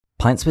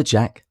Pints with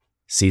Jack,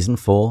 Season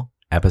 4,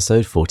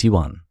 Episode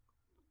 41.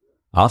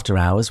 After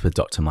Hours with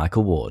Dr.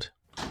 Michael Ward.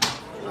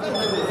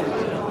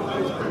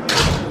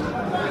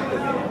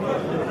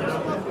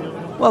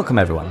 Welcome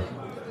everyone.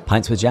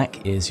 Pints with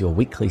Jack is your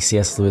weekly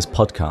C.S. Lewis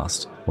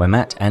podcast, where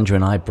Matt, Andrew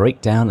and I break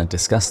down and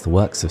discuss the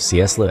works of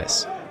C.S.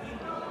 Lewis.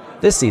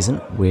 This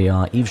season, we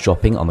are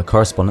eavesdropping on the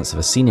correspondence of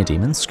a senior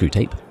demon,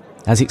 Screwtape,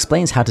 as he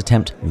explains how to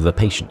tempt the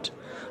patient,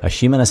 a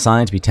human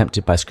assigned to be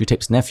tempted by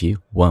Screwtape's nephew,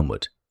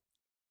 Wormwood.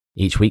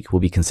 Each week we'll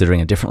be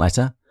considering a different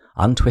letter,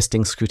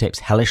 untwisting Screwtape's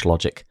hellish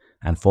logic,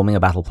 and forming a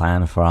battle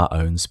plan for our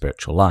own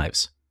spiritual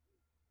lives.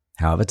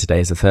 However, today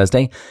is a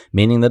Thursday,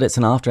 meaning that it's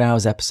an After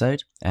Hours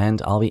episode,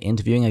 and I'll be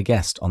interviewing a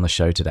guest on the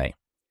show today.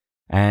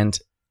 And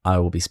I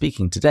will be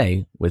speaking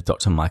today with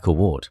Dr. Michael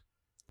Ward.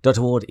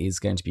 Dr. Ward is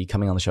going to be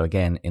coming on the show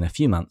again in a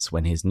few months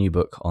when his new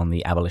book on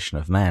the abolition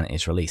of man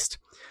is released.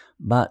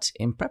 But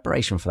in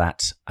preparation for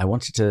that, I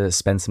wanted to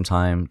spend some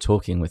time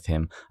talking with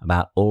him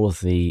about all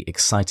of the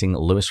exciting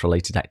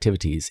Lewis-related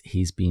activities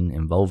he's been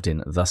involved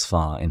in thus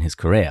far in his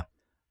career.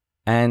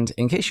 And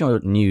in case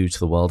you're new to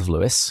the world of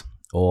Lewis,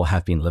 or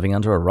have been living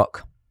under a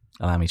rock,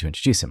 allow me to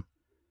introduce him.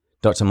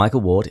 Dr.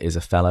 Michael Ward is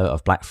a Fellow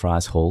of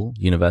Blackfriars Hall,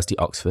 University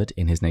Oxford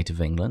in his native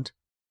England.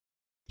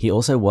 He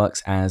also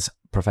works as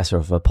Professor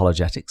of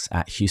Apologetics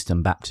at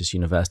Houston Baptist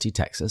University,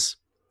 Texas,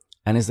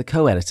 and is the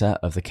co-editor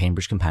of the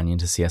Cambridge Companion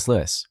to C.S.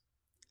 Lewis.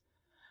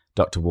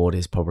 Dr. Ward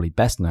is probably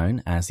best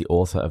known as the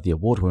author of the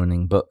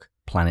award-winning book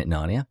Planet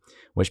Narnia,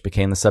 which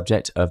became the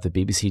subject of the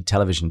BBC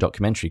television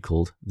documentary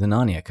called The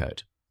Narnia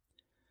Code.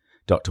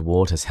 Dr.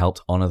 Ward has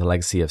helped honour the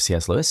legacy of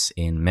C.S. Lewis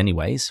in many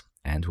ways,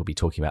 and we'll be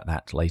talking about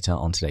that later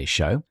on today's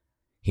show.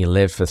 He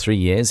lived for 3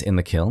 years in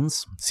the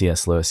Kilns,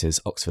 C.S. Lewis's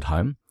Oxford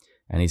home,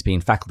 and he's been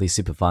faculty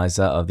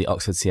supervisor of the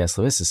Oxford C.S.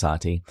 Lewis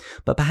Society,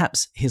 but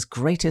perhaps his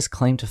greatest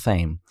claim to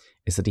fame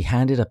is that he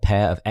handed a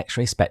pair of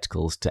X-ray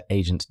spectacles to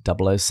Agent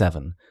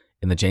 007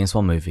 in the James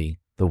Bond movie,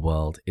 The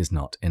World Is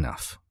Not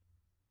Enough.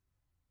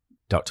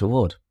 Dr.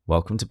 Ward,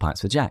 welcome to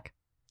Pints with Jack.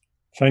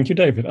 Thank you,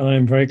 David.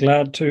 I'm very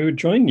glad to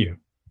join you.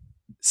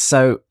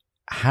 So,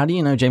 how do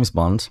you know James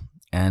Bond,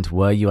 and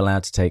were you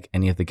allowed to take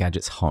any of the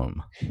gadgets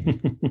home?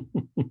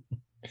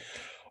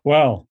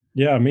 Well,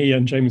 yeah, me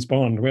and James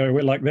Bond,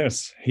 we're like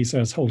this, he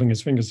says, holding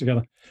his fingers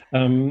together.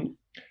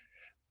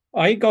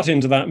 I got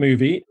into that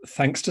movie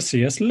thanks to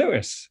C.S.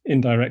 Lewis,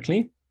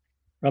 indirectly.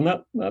 And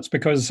that's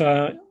because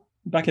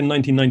back in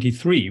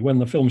 1993, when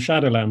the film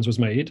Shadowlands was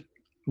made,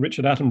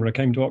 Richard Attenborough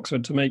came to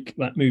Oxford to make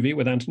that movie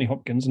with Anthony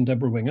Hopkins and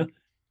Deborah Winger,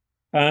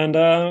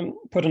 and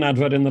put an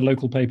advert in the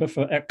local paper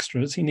for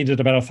extras. He needed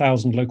about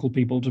 1,000 local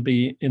people to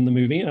be in the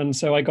movie, and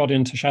so I got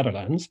into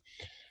Shadowlands.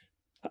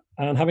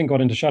 And having got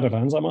into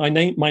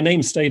Shadowlands, my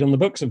name stayed on the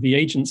books of the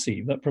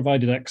agency that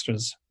provided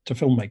extras to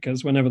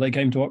filmmakers whenever they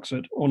came to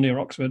Oxford or near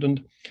Oxford.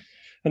 And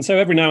so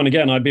every now and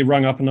again, I'd be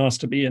rung up and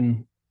asked to be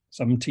in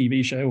some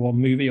TV show or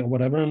movie or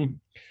whatever.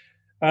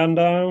 And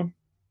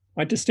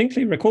I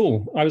distinctly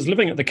recall, I was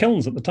living at the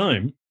Kilns at the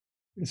time.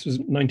 This was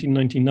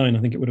 1999, I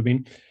think it would have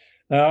been.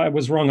 I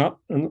was rung up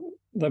and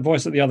the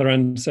voice at the other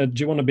end said,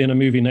 "Do you want to be in a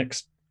movie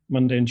next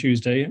Monday and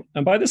Tuesday?"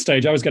 And by this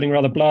stage, I was getting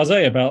rather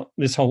blasé about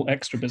this whole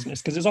extra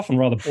business because it's often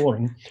rather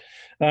boring.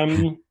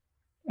 And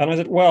I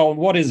said, "Well,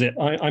 what is it?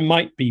 I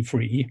might be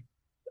free."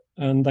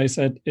 And they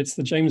said, "It's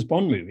the James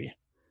Bond movie."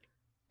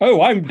 Oh,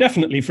 I'm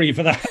definitely free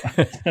for that.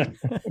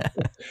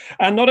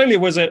 And not only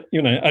was it,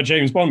 a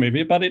James Bond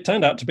movie, but it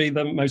turned out to be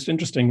the most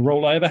interesting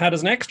role I ever had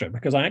as an extra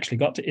because I actually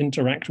got to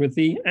interact with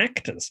the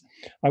actors.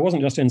 I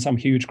wasn't just in some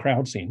huge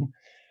crowd scene.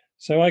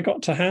 So I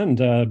got to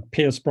hand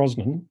Pierce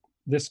Brosnan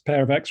this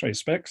pair of X-ray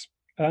specs.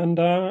 And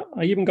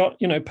I even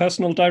got,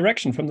 personal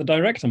direction from the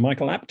director,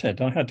 Michael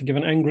Apted. I had to give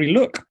an angry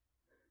look.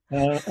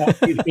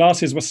 These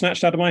glasses were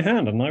snatched out of my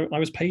hand and I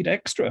was paid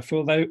extra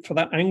for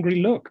that angry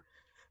look.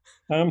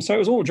 So it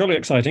was all jolly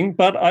exciting,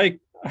 but I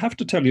have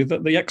to tell you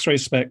that the X-ray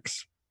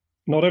specs,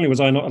 not only was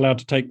I not allowed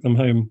to take them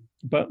home,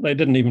 but they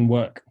didn't even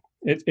work.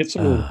 It's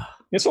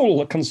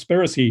all a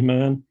conspiracy,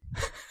 man.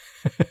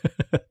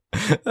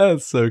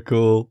 That's so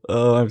cool.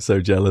 Oh, I'm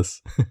so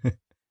jealous.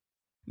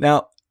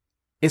 Now,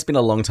 it's been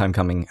a long time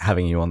coming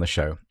having you on the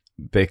show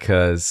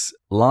because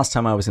last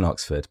time I was in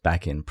Oxford,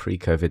 back in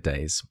pre-COVID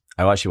days,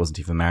 I actually wasn't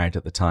even married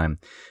at the time.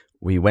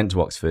 We went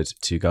to Oxford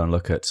to go and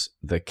look at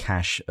the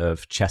cache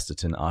of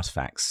Chesterton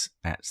artifacts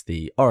at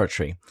the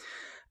Oratory.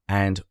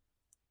 And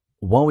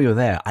while we were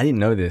there, I didn't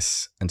know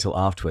this until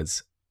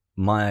afterwards.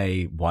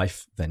 My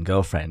wife, then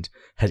girlfriend,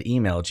 had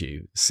emailed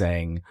you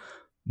saying,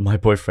 "My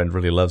boyfriend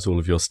really loves all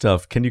of your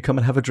stuff. Can you come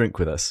and have a drink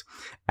with us?"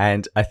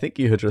 And I think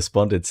you had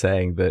responded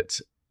saying that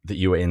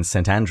you were in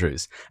St.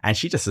 Andrews. And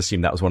she just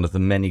assumed that was one of the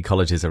many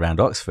colleges around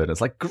Oxford. It's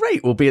like,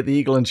 great, we'll be at the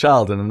Eagle and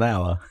Child in an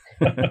hour.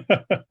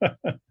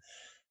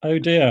 Oh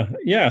dear.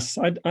 Yes,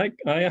 I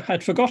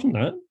had forgotten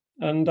that.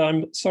 And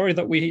I'm sorry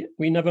that we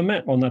never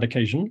met on that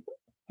occasion.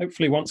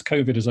 Hopefully once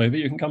COVID is over,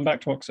 you can come back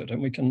to Oxford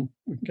and we can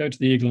go to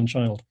the Eagle and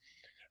Child.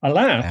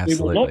 Alas, Absolutely.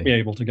 We will not be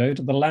able to go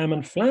to the Lamb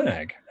and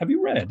Flag. Have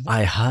you read?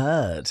 I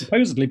heard.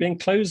 Supposedly being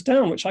closed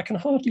down, which I can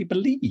hardly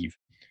believe.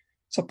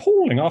 It's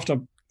appalling after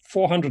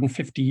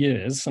 450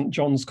 years, St.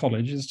 John's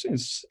College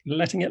is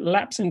letting it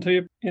lapse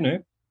into,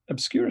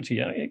 obscurity.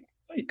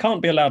 It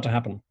can't be allowed to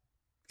happen.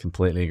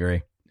 Completely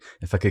agree.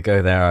 If I could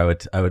go there, I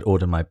would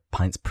order my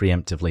pints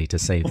preemptively to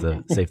save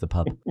the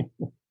pub.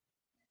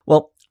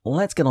 Well,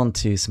 let's get on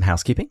to some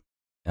housekeeping.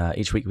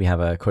 Each week we have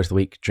a quote of the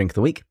week, drink of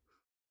the week,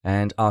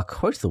 and our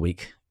quote of the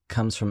week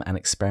comes from an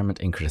experiment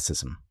in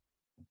criticism.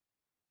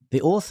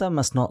 The author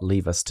must not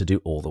leave us to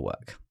do all the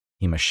work.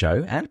 He must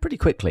show, and pretty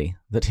quickly,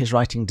 that his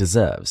writing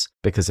deserves,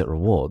 because it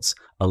rewards,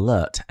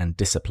 alert and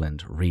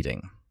disciplined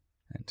reading.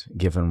 And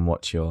given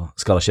what your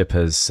scholarship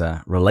has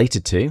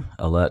related to,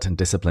 alert and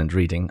disciplined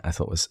reading, I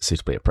thought was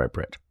suitably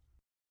appropriate.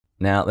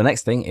 Now, the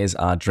next thing is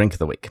our drink of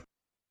the week.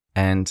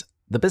 And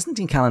the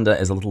Byzantine calendar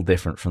is a little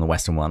different from the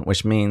Western one,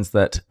 which means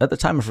that at the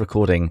time of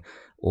recording,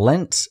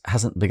 Lent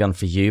hasn't begun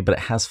for you, but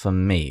it has for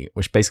me,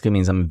 which basically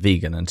means I'm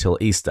vegan until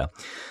Easter.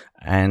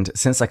 And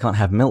since I can't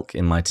have milk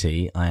in my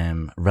tea, I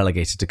am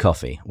relegated to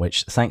coffee,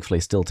 which thankfully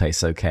still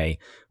tastes okay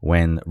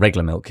when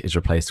regular milk is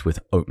replaced with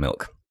oat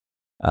milk.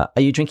 Are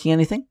you drinking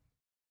anything?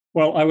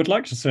 Well, I would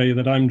like to say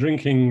that I'm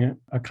drinking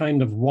a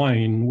kind of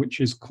wine which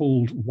is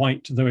called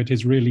white, though it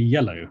is really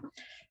yellow,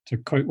 to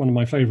quote one of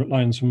my favourite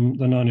lines from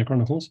the Narnia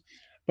Chronicles.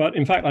 But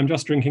in fact, I'm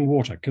just drinking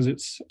water because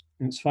it's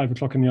 5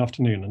 o'clock in the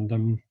afternoon,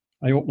 and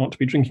I ought not to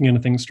be drinking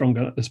anything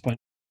stronger at this point.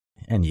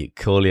 And you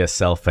call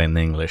yourself an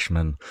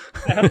Englishman.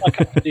 I had my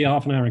cup of tea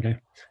half an hour ago.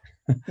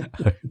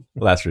 Well,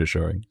 that's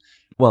reassuring.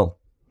 Well,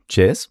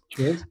 cheers.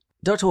 Cheers.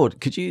 Dr. Ward,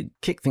 could you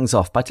kick things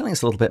off by telling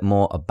us a little bit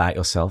more about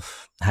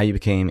yourself, how you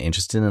became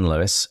interested in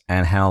Lewis,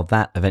 and how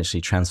that eventually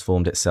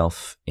transformed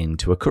itself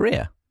into a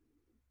career?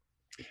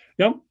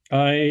 Yeah,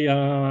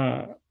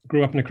 I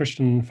grew up in a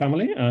Christian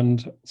family,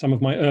 and some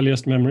of my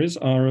earliest memories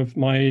are of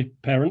my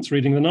parents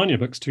reading the Narnia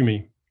books to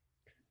me.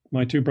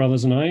 My 2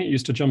 brothers and I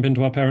used to jump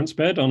into our parents'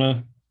 bed on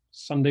a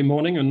Sunday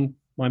morning, and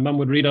my mum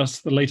would read us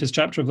the latest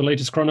chapter of the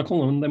latest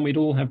Chronicle, and then we'd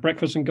all have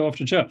breakfast and go off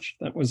to church.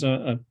 That was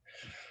a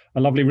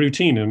lovely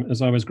routine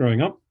as I was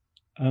growing up.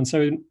 And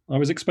so I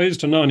was exposed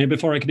to Narnia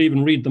before I could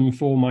even read them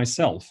for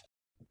myself.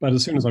 But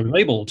as soon as I was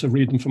able to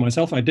read them for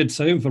myself, I did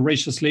so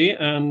voraciously,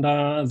 and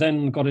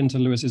then got into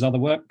Lewis's other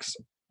works,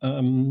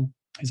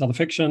 his other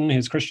fiction,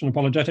 his Christian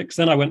apologetics.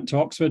 Then I went to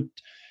Oxford,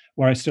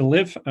 where I still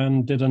live,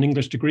 and did an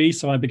English degree.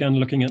 So I began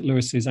looking at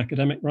Lewis's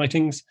academic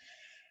writings.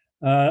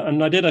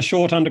 And I did a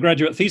short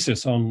undergraduate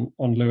thesis on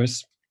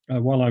Lewis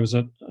while I was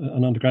an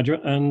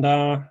undergraduate. And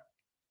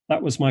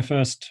that was my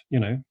first,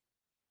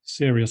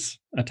 serious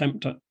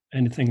attempt at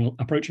anything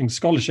approaching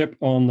scholarship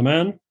on the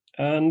man.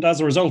 And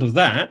as a result of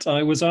that,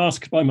 I was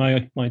asked by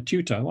my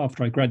tutor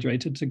after I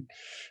graduated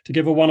to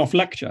give a one-off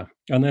lecture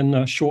and then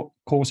a short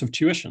course of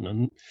tuition.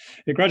 And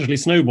it gradually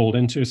snowballed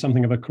into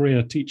something of a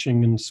career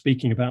teaching and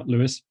speaking about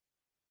Lewis.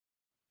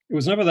 It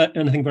was never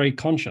anything very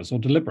conscious or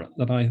deliberate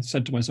that I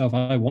said to myself,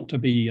 I want to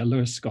be a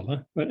Lewis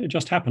scholar, but it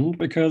just happened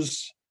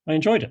because I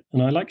enjoyed it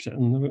and I liked it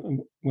and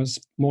was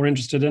more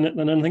interested in it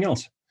than anything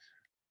else.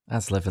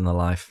 That's living the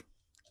life.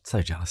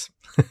 So jealous.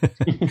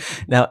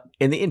 Now,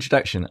 in the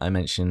introduction, I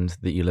mentioned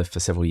that you lived for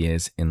several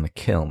years in the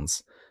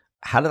kilns.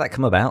 How did that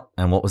come about,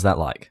 and what was that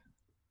like?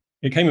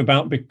 It came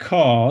about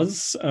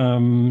because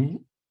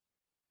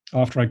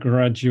after I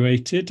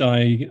graduated,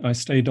 I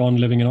stayed on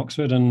living in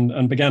Oxford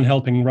and began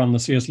helping run the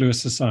C.S.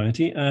 Lewis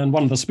Society. And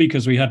one of the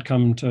speakers we had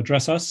come to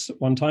address us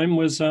one time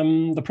was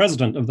the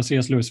president of the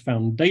C.S. Lewis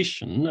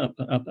Foundation at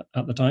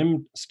the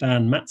time,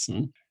 Stan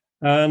Matson.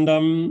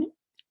 And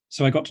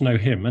so I got to know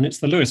him, and it's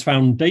the Lewis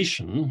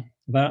Foundation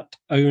that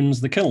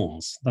owns the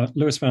kilns. The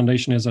Lewis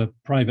Foundation is a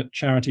private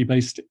charity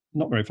based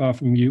not very far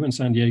from you in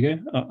San Diego,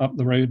 up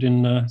the road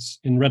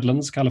in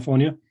Redlands,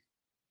 California.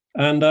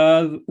 And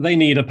they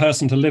need a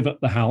person to live at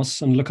the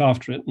house and look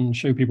after it and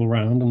show people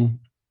around.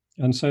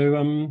 And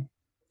so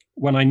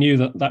when I knew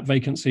that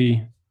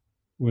vacancy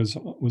was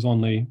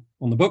on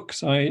the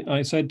books,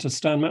 I said to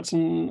Stan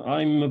Matson,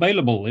 I'm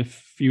available.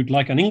 If you'd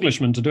like an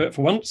Englishman to do it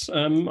for once,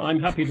 I'm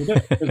happy to do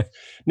it.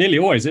 Nearly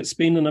always it's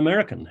been an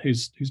American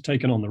who's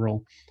taken on the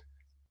role.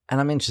 And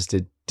I'm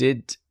interested,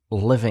 did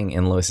living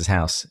in Lewis's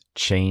house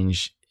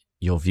change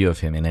your view of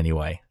him in any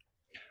way?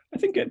 I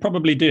think it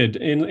probably did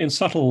in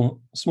subtle,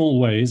 small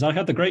ways. I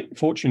had the great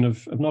fortune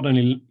of not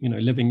only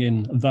living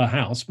in the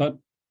house, but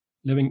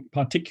living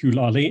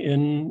particularly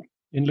in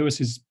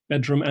Lewis's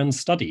bedroom and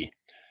study.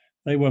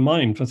 They were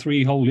mine for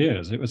 3 whole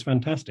years. It was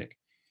fantastic.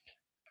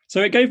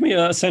 So it gave me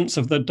a sense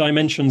of the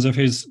dimensions of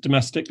his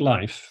domestic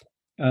life.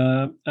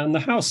 And the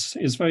house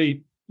is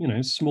very,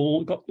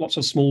 small, got lots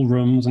of small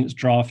rooms, and it's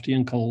drafty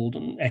and cold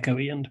and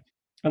echoey.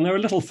 And there are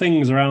little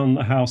things around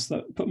the house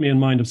that put me in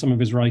mind of some of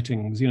his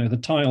writings. The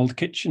tiled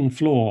kitchen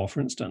floor, for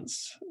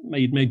instance,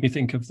 made me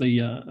think of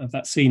of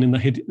that scene in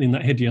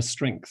that Hideous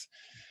Strength,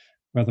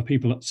 where the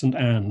people at St.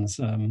 Anne's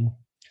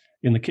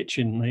in the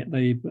kitchen,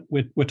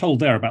 we're told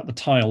there about the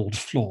tiled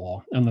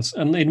floor, and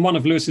in one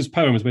of Lewis's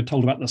poems we're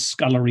told about the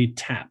scullery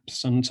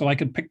taps, and so I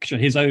could picture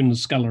his own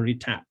scullery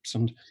taps,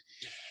 and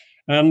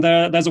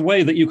there's a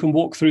way that you can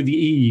walk through the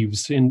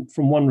eaves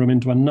from one room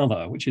into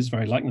another, which is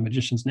very like The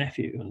Magician's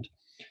Nephew,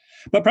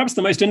 But perhaps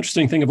the most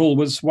interesting thing of all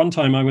was one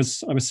time I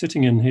was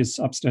sitting in his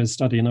upstairs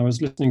study and I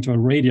was listening to a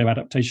radio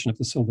adaptation of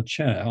The Silver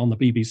Chair on the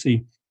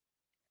BBC.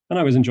 And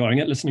I was enjoying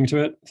it, listening to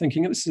it,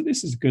 thinking this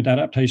is a good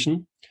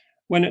adaptation,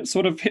 when it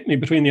sort of hit me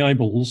between the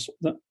eyeballs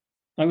that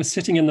I was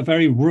sitting in the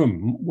very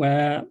room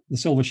where The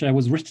Silver Chair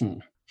was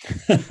written.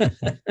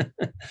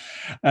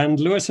 And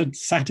Lewis had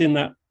sat in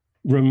that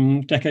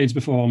room decades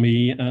before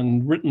me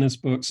and written this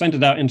book, sent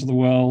it out into the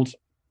world.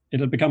 It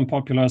had become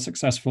popular,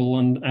 successful,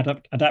 and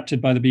adapted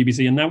by the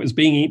BBC, and now it was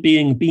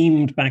being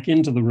beamed back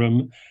into the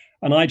room,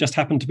 and I just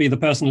happened to be the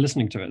person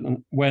listening to it,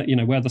 and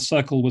where the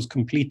circle was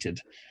completed,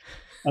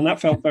 and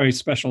that felt very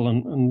special,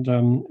 and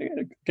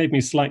it gave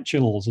me slight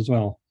chills as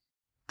well.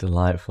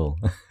 Delightful.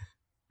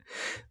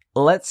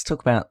 Let's talk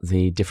about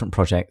the different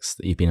projects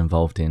that you've been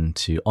involved in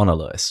to honour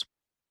Lewis.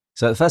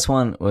 So the first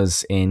one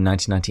was in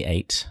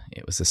 1998.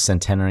 It was the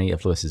centenary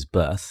of Lewis's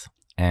birth,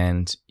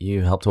 and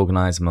you helped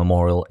organise a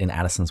memorial in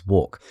Addison's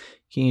Walk.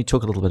 Can you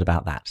talk a little bit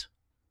about that?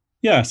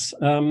 Yes,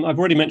 I've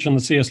already mentioned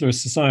the C.S.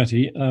 Lewis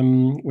Society,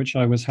 which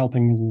I was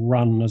helping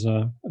run as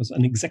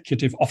an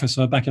executive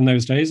officer back in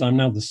those days. I'm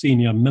now the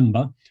senior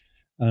member,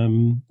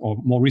 or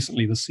more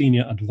recently, the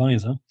senior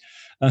advisor.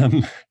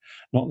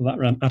 Not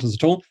that matters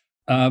at all.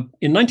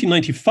 In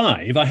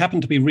 1995, I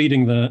happened to be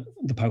reading the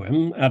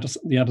poem,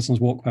 the Addison's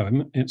Walk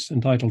poem. It's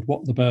entitled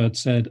What the Bird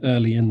Said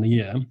Early in the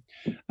Year.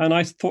 And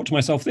I thought to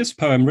myself, this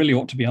poem really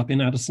ought to be up in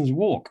Addison's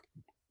Walk.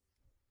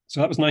 So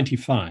that was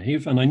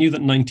 95, and I knew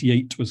that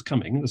 98 was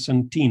coming, the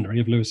centenary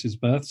of Lewis's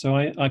birth. So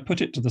I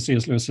put it to the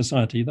C.S. Lewis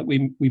Society that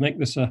we make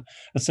this a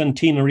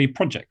centenary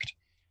project.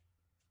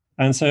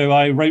 And so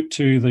I wrote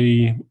to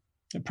the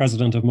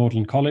president of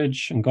Magdalen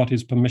College and got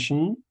his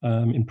permission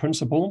in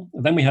principle.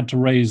 Then we had to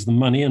raise the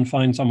money and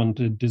find someone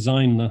to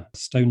design the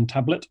stone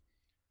tablet.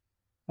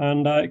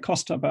 And it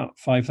cost about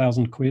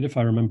 5,000 quid, if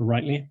I remember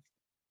rightly.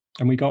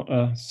 And we got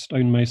a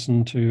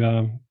stonemason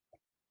to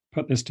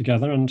put this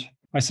together. And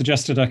I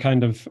suggested a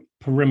kind of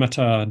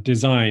perimeter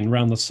design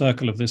around the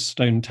circle of this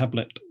stone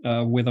tablet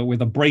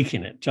with a break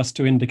in it, just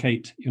to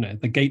indicate,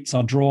 the gates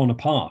are drawn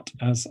apart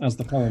as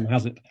the poem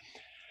has it.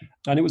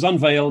 And it was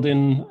unveiled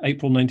in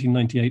April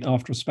 1998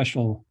 after a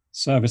special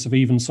service of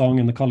evensong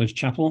in the college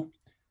chapel,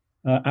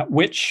 at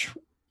which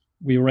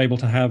we were able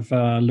to have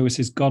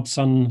Lewis's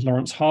godson,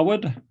 Lawrence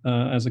Harwood,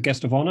 as a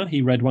guest of honor.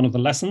 He read one of the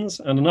lessons,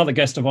 and another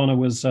guest of honor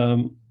was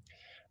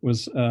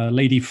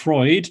Lady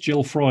Freud,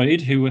 Jill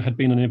Freud, who had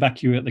been an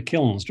evacuee at the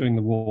kilns during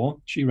the war.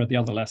 She read the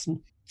other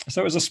lesson.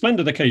 So it was a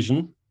splendid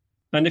occasion.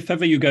 And if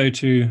any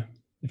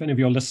of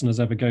your listeners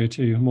ever go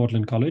to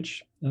Magdalen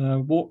College,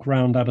 walk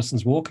round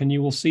Addison's Walk and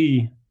you will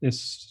see this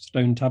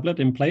stone tablet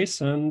in place,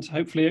 and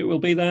hopefully it will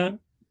be there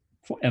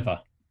forever.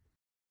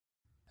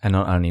 And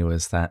not only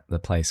was that the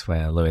place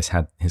where Lewis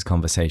had his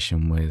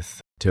conversation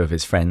with two of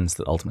his friends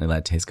that ultimately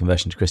led to his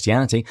conversion to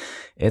Christianity,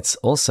 it's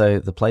also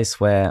the place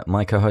where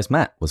my co-host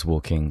Matt was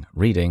walking,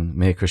 reading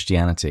Mere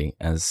Christianity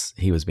as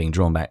he was being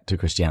drawn back to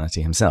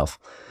Christianity himself.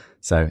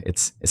 So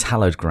it's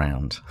hallowed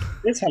ground.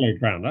 It's hallowed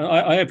ground.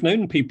 I have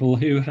known people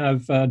who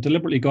have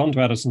deliberately gone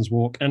to Addison's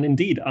Walk, and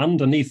indeed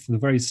underneath the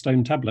very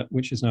stone tablet,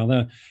 which is now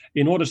there,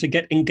 in order to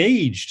get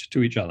engaged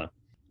to each other.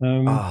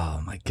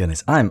 Oh my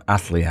goodness, I'm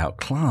utterly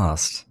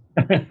outclassed.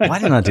 Why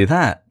didn't I do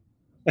that?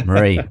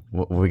 Marie,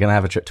 we're going to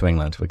have a trip to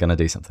England. We're going to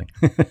do something.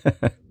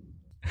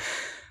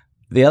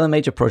 The other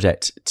major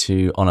project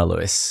to honour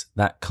Lewis,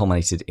 that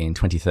culminated in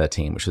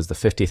 2013, which was the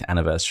 50th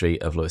anniversary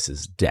of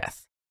Lewis's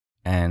death.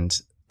 And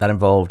that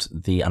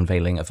involved the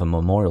unveiling of a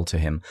memorial to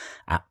him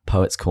at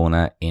Poets'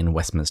 Corner in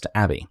Westminster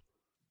Abbey.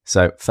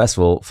 So, first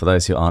of all, for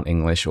those who aren't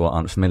English or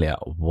aren't familiar,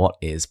 what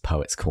is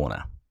Poets'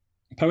 Corner?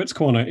 Poets'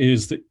 Corner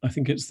is, the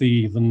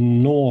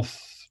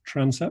north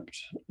transept,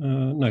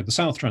 the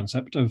south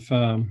transept of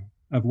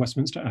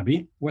Westminster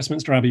Abbey.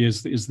 Westminster Abbey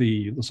is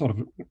the sort of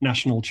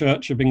national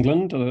church of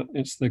England.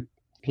 It's the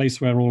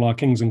place where all our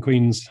kings and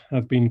queens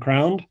have been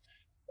crowned,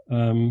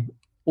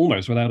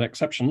 almost without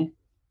exception.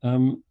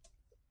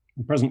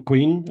 The present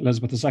Queen,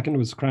 Elizabeth II,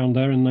 was crowned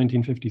there in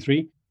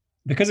 1953.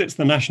 Because it's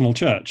the national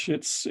church,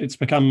 it's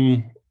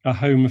become a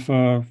home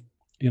for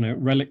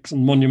relics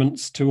and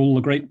monuments to all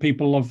the great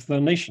people of the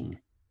nation.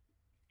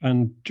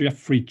 And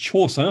Geoffrey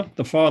Chaucer,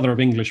 the father of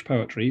English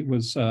poetry,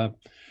 was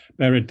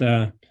buried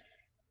there.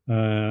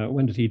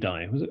 When did he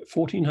die? Was it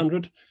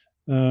 1400?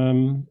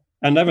 And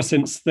ever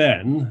since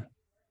then,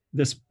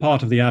 this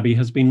part of the Abbey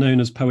has been known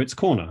as Poets'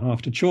 Corner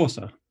after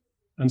Chaucer.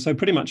 And so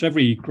pretty much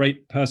every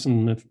great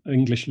person of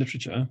English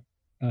literature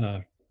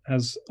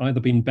has either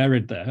been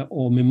buried there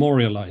or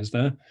memorialized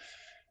there.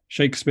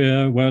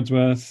 Shakespeare,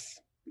 Wordsworth,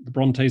 the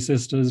Bronte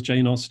sisters,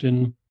 Jane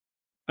Austen,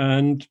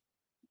 and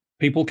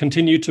people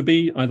continue to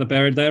be either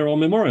buried there or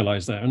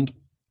memorialized there. And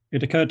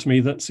it occurred to me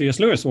that C.S.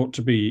 Lewis ought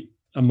to be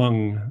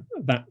among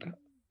that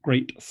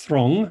great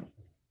throng.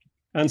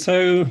 And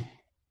so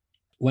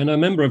when a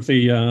member of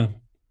the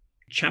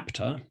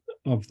chapter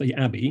of the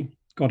Abbey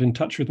got in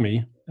touch with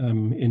me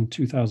in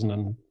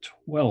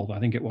 2012, I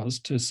think it was,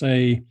 to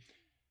say,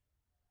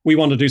 we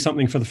want to do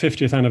something for the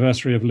 50th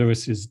anniversary of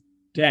Lewis's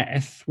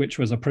death, which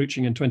was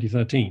approaching in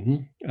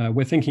 2013,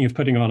 we're thinking of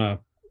putting on a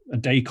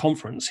day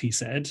conference, he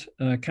said.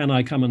 Can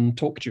I come and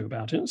talk to you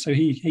about it? So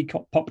he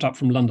popped up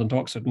from London to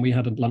Oxford, and we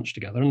had a lunch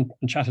together and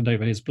chatted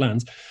over his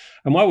plans.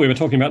 And while we were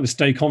talking about this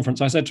day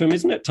conference, I said to him,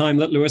 isn't it time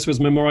that Lewis was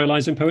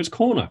memorialising Poets'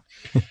 Corner?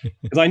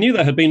 Because I knew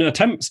there had been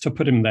attempts to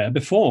put him there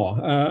before,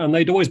 and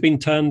they'd always been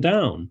turned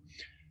down.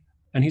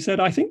 And he said,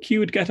 I think you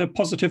would get a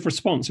positive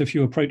response if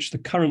you approached the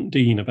current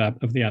dean of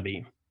the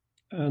Abbey.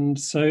 And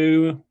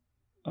so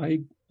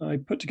I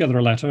put together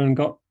a letter and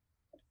got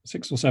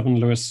 6 or 7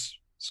 Lewis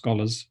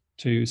scholars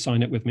to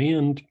sign it with me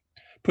and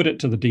put it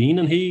to the dean,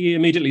 and he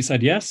immediately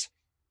said yes.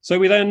 So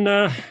we then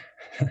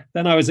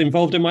I was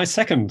involved in my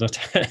second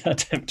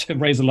attempt to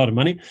raise a lot of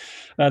money.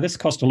 This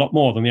cost a lot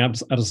more than the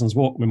Addison's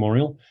Walk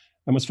Memorial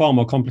and was far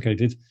more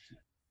complicated.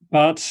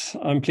 But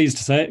I'm pleased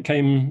to say it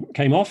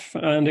came off,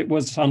 and it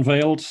was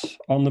unveiled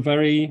on the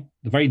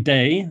very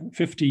day,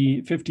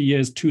 50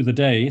 years to the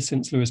day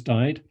since Lewis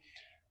died,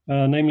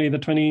 namely the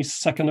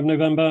 22nd of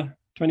November,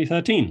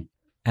 2013.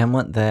 And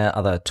weren't there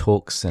other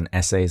talks and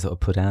essays that were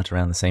put out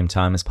around the same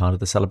time as part of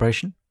the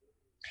celebration?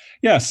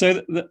 Yeah,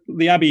 so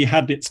the Abbey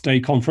had its day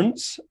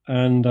conference,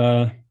 and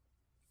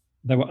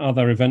there were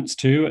other events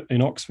too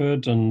in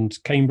Oxford and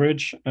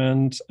Cambridge,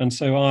 and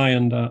so I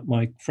and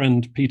my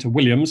friend Peter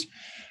Williams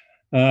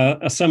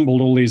assembled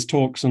all these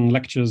talks and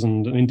lectures,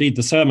 and indeed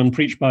the sermon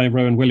preached by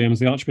Rowan Williams,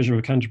 the Archbishop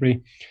of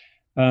Canterbury,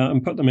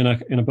 and put them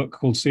in a book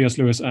called C.S.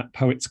 Lewis at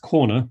Poets'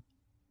 Corner,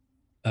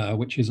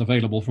 which is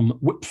available from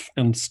Wipf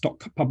and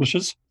Stock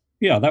Publishers.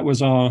 Yeah, that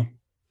was our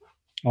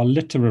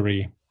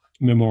literary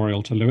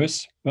memorial to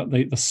Lewis, but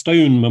the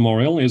stone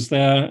memorial is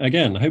there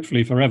again,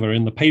 hopefully forever,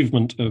 in the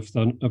pavement of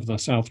the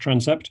South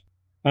Transept,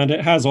 and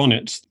it has on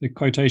it the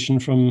quotation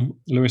from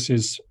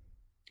Lewis's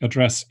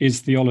address,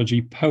 Is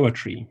Theology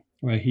Poetry?,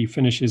 where he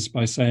finishes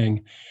by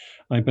saying,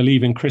 I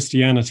believe in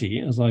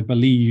Christianity as I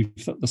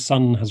believe that the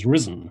sun has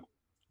risen,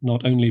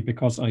 not only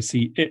because I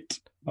see it,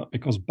 but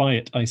because by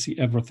it I see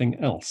everything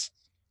else.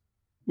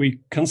 We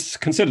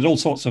considered all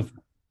sorts of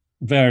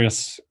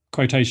various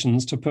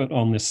quotations to put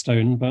on this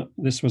stone, but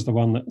this was the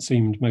one that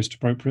seemed most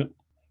appropriate.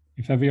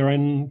 If ever you're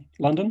in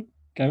London,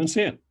 go and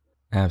see it.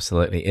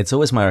 Absolutely. It's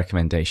always my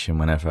recommendation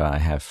whenever I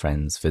have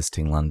friends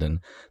visiting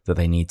London that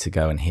they need to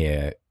go and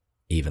hear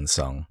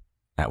Evensong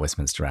at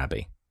Westminster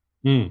Abbey.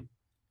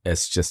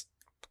 It's just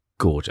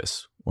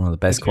gorgeous. One of the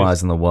best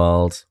choirs in the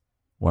world,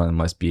 one of the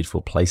most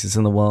beautiful places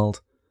in the world.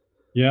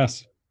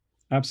 Yes,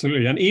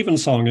 absolutely. And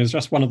Evensong is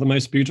just one of the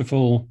most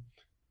beautiful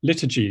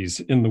liturgies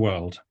in the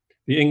world.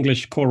 The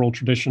English choral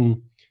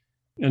tradition.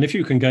 And if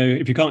you can't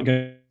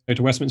go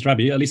to Westminster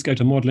Abbey, at least go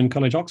to Magdalen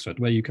College, Oxford,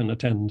 where you can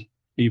attend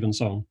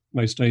Evensong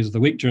most days of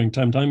the week during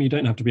term time. You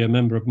don't have to be a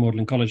member of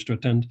Magdalen College to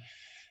attend.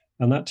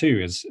 And that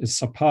too is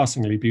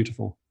surpassingly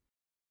beautiful.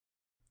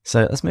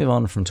 So let's move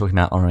on from talking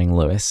about honouring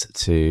Lewis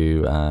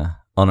to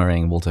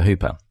honouring Walter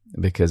Hooper,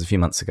 because a few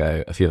months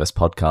ago, a few of us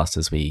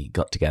podcasters, we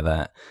got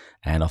together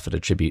and offered a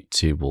tribute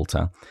to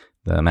Walter,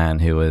 the man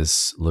who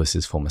was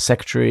Lewis's former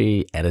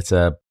secretary,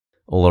 editor,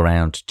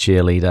 all-around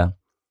cheerleader.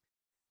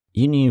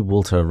 You knew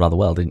Walter rather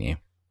well, didn't you?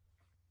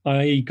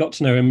 I got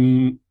to know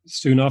him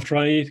soon after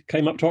I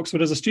came up to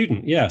Oxford as a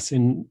student, yes,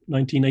 in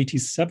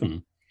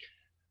 1987,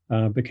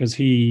 because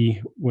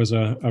he was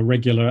a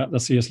regular at the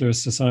C.S.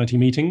 Lewis Society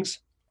meetings.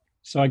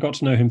 So I got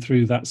to know him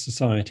through that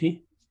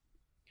society.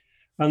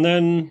 And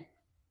then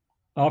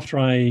after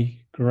I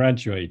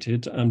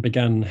graduated and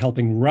began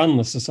helping run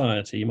the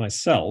society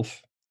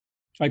myself,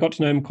 I got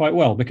to know him quite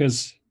well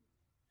because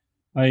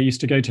I used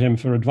to go to him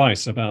for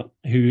advice about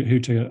who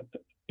to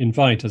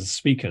invite as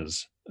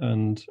speakers,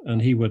 and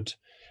he would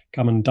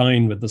come and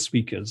dine with the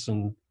speakers,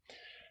 and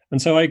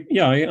so I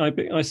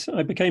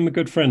became a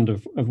good friend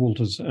of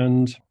Walter's,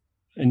 and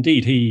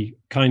indeed he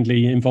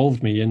kindly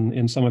involved me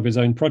in some of his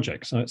own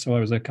projects. So I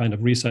was a kind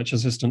of research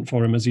assistant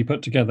for him as he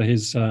put together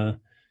his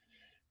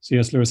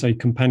C.S. Lewis A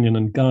Companion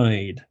and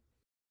Guide,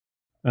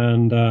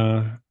 and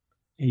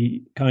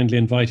he kindly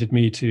invited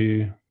me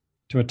to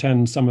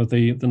attend some of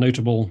the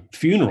notable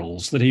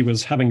funerals that he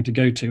was having to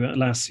go to at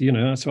last,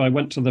 So I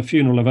went to the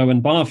funeral of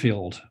Owen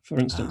Barfield, for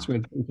instance,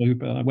 with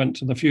Hooper. I went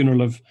to the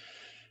funeral of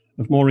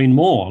Maureen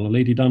Moore,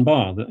 Lady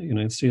Dunbar,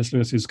 C.S.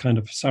 Lewis's kind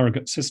of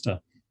surrogate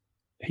sister.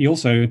 He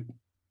also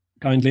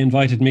kindly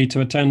invited me to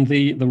attend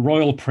the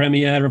royal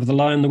premiere of The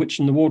Lion, the Witch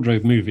and the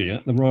Wardrobe movie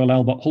at the Royal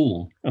Albert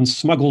Hall, and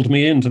smuggled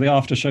me into the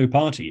after-show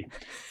party,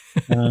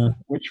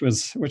 which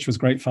was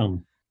great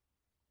fun.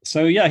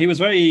 So yeah, he was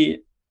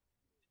very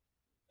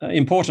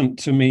important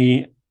to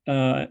me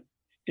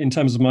in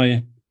terms of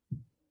my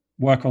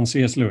work on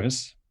C.S.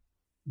 Lewis,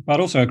 but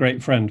also a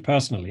great friend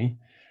personally.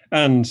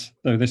 And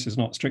though this is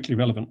not strictly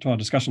relevant to our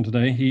discussion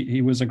today,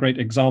 he was a great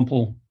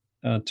example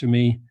to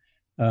me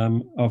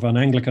of an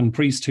Anglican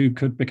priest who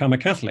could become a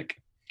Catholic.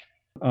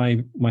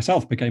 I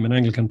myself became an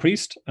Anglican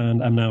priest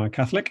and am now a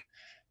Catholic,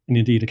 and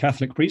indeed a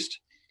Catholic priest.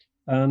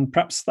 And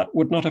perhaps that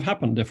would not have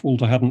happened if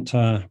Walter hadn't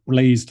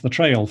blazed the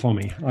trail for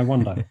me, I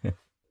wonder.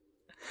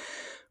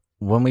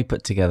 When we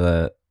put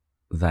together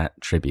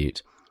that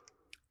tribute,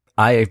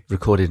 I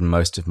recorded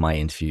most of my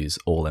interviews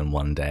all in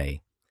one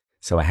day.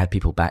 So I had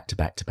people back to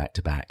back to back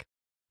to back.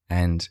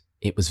 And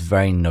it was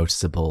very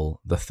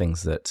noticeable, the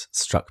things that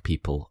struck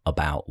people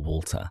about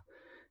Walter.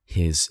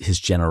 His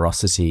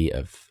generosity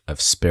of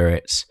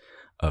spirit,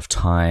 of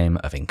time,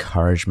 of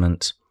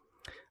encouragement.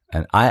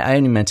 And I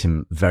only met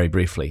him very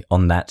briefly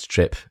on that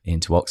trip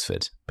into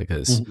Oxford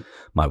because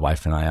my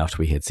wife and I, after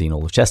we had seen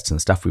all of Chesterton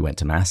stuff, we went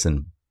to Mass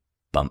and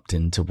bumped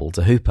into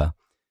Walter Hooper.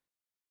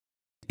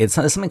 It's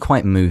something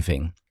quite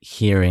moving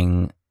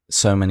hearing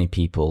so many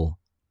people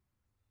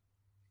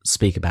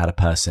speak about a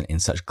person in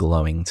such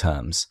glowing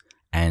terms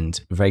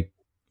and very,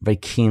 very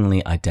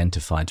keenly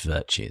identified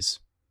virtues.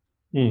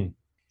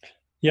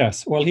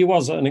 Yes, well, he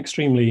was an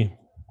extremely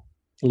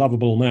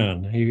lovable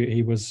man.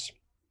 He was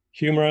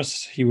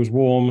humorous, he was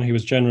warm, he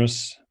was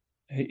generous.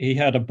 He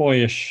had a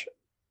boyish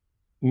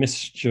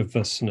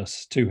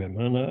mischievousness to him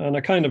and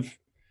a kind of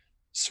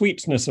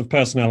sweetness of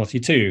personality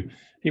too.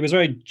 He was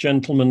very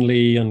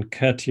gentlemanly and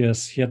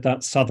courteous. He had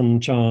that southern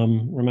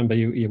charm. Remember,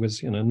 he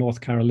was, North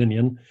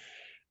Carolinian.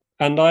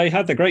 And I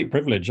had the great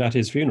privilege at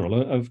his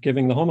funeral of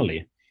giving the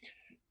homily.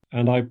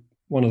 And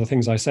one of the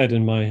things I said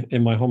in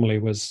my homily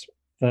was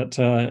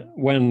that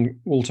when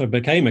Walter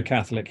became a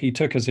Catholic, he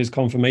took as his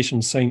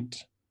confirmation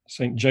Saint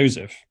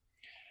Joseph.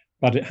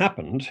 But it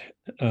happened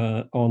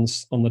on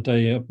the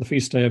day of the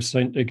feast day of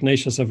Saint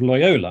Ignatius of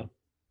Loyola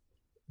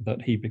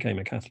that he became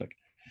a Catholic.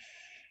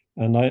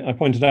 And I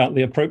pointed out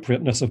the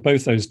appropriateness of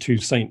both those two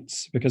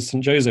saints, because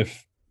St.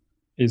 Joseph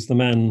is the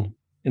man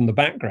in the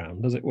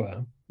background, as it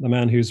were, the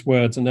man whose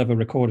words are never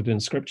recorded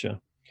in Scripture.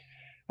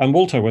 And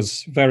Walter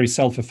was very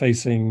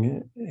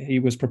self-effacing. He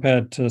was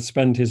prepared to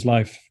spend his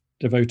life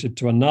devoted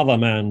to another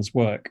man's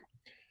work.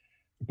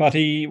 But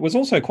he was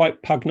also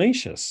quite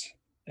pugnacious.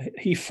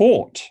 He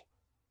fought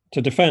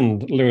to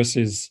defend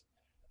Lewis's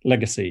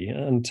legacy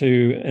and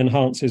to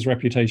enhance his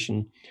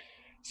reputation.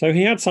 So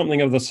he had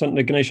something of the St.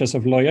 Ignatius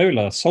of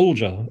Loyola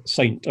soldier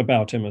saint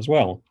about him as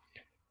well.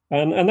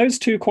 And those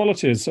two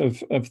qualities of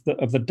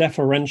the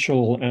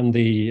deferential and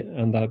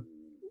the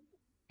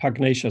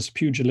pugnacious,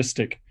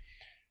 pugilistic,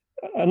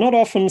 are not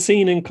often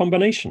seen in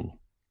combination.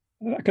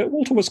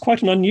 Walter was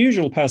quite an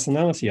unusual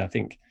personality, I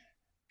think.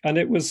 And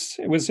it was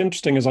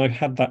interesting as I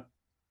had that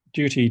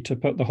duty to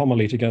put the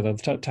homily together,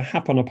 to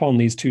happen upon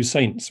these two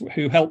saints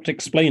who helped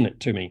explain it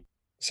to me.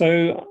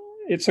 So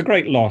it's a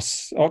great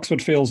loss.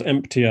 Oxford feels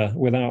emptier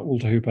without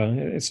Walter Hooper.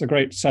 It's a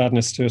great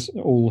sadness to us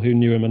all who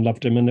knew him and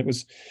loved him. And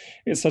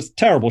it's a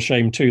terrible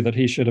shame too that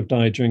he should have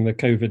died during the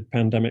COVID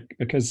pandemic,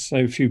 because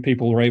so few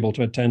people were able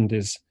to attend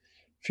his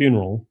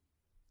funeral.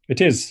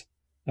 It is,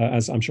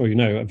 as I'm sure you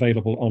know,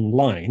 available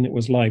online. It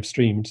was live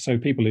streamed, so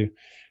people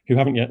who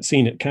haven't yet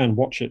seen it can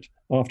watch it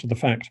after the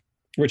fact,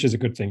 which is a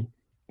good thing.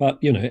 But,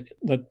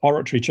 the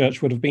Oratory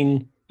Church would have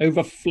been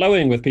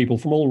overflowing with people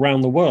from all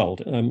around the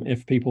world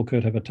if people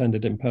could have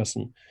attended in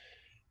person,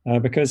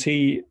 because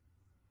he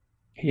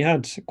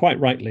had, quite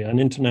rightly, an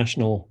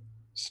international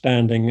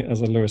standing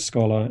as a Lewis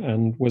scholar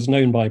and was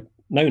known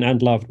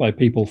and loved by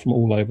people from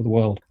all over the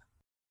world.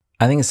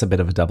 I think it's a bit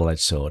of a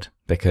double-edged sword,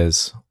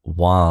 because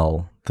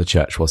while the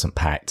church wasn't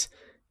packed,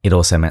 it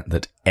also meant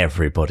that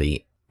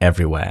everybody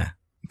everywhere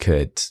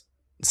could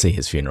see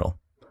his funeral,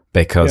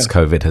 because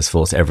COVID has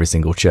forced every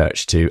single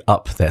church to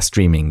up their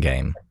streaming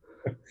game.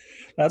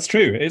 That's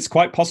true. It's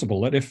quite possible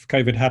that if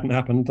COVID hadn't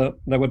happened, that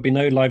there would be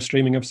no live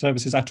streaming of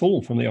services at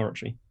all from the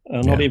Oratory,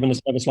 not even a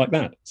service like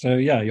that. So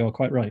yeah, you're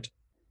quite right.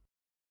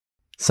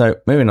 So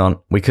moving on,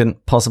 we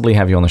couldn't possibly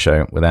have you on the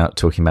show without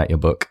talking about your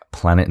book,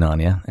 Planet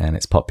Narnia, and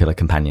its popular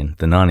companion,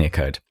 The Narnia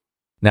Code.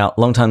 Now,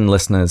 long-time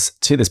listeners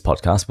to this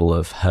podcast will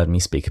have heard me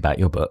speak about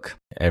your book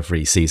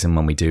every season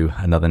when we do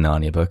another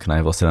Narnia book, and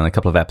I've also done a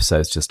couple of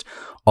episodes just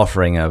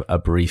offering a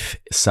brief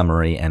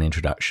summary and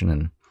introduction,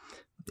 and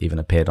even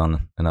appeared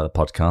on another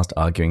podcast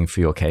arguing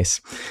for your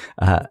case.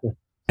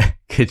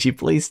 Could you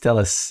please tell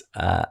us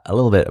a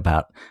little bit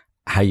about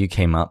how you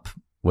came up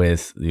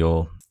with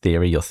your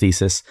theory, your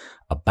thesis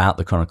about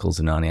the Chronicles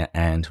of Narnia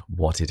and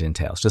what it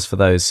entails, just for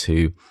those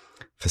who,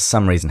 for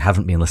some reason,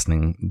 haven't been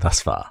listening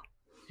thus far?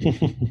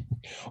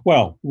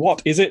 Well,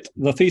 what is it?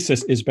 The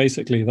thesis is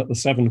basically that the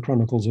 7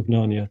 Chronicles of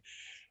Narnia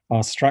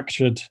are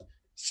structured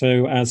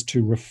so as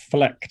to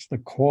reflect the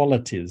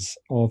qualities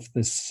of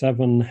the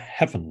 7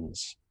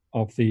 heavens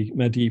of the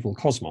medieval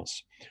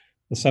cosmos,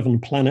 the 7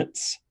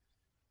 planets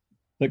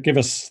that give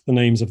us the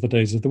names of the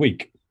days of the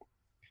week.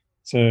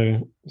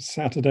 So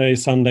Saturday,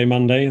 Sunday,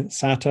 Monday,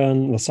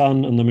 Saturn, the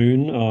Sun, and the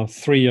Moon are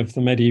 3 of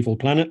the medieval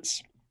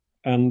planets,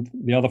 and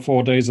the other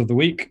 4 days of the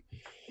week,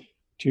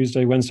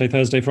 Tuesday, Wednesday,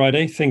 Thursday,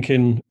 Friday, think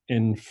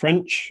in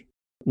French,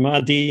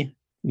 Mardi,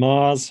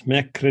 Mars,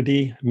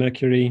 Mercredi,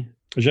 Mercury,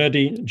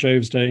 Jeudi,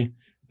 Jove's day,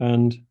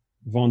 and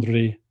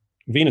Vendredi,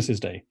 Venus's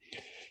day.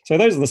 So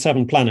those are the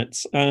 7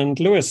 planets, and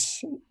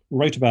Lewis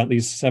wrote about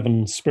these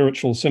 7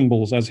 spiritual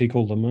symbols, as he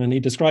called them, and he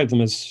described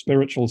them as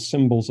spiritual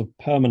symbols of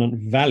permanent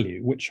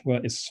value, which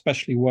were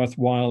especially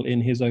worthwhile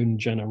in his own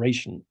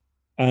generation.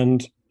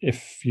 And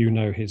if you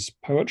know his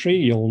poetry,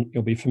 you'll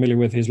be familiar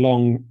with his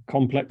long,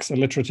 complex,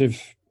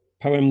 alliterative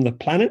poem, The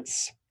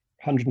Planets.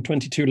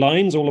 122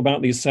 lines, all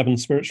about these 7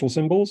 spiritual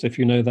symbols. If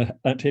you know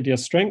that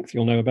hideous strength,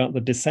 you'll know about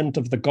the Descent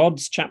of the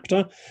Gods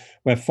chapter,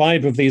 where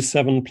 5 of these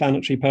 7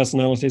 planetary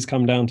personalities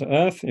come down to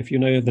Earth. If you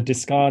know the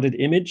Discarded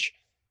Image,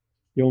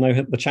 you'll know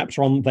the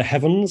chapter on the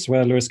heavens,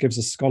 where Lewis gives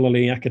a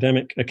scholarly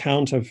academic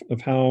account of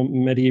how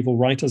medieval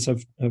writers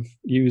have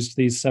used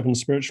these 7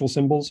 spiritual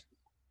symbols.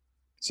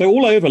 So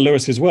all over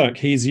Lewis's work,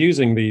 he's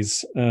using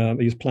these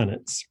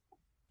planets.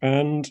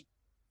 And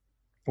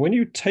when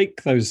you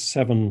take those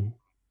 7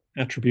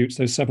 attributes,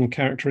 those 7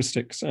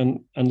 characteristics, and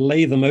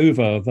lay them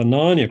over the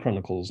Narnia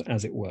Chronicles,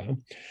 as it were,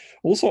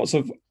 all sorts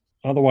of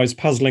otherwise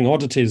puzzling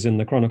oddities in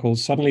the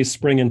Chronicles suddenly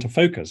spring into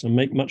focus and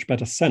make much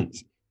better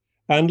sense.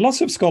 And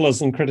lots of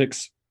scholars and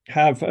critics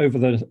have, over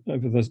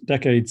the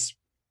decades,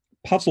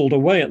 puzzled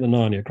away at the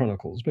Narnia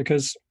Chronicles,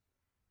 because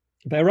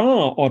there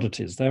are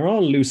oddities, there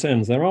are loose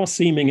ends, there are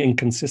seeming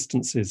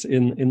inconsistencies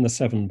in the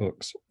 7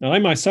 books. Now, I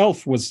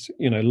myself was,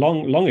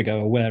 long ago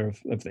aware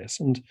of this,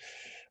 and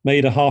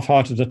made a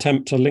half-hearted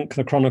attempt to link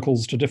the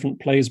Chronicles to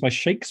different plays by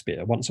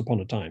Shakespeare once upon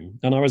a time.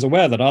 And I was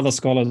aware that other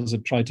scholars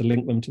had tried to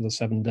link them to the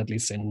 7 deadly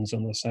sins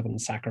and the 7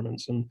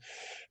 sacraments and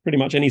pretty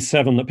much any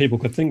 7 that people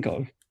could think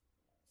of.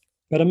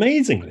 But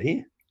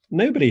amazingly,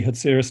 nobody had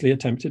seriously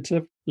attempted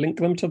to link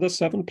them to the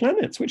 7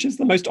 planets, which is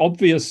the most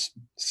obvious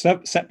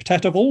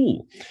septet of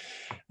all.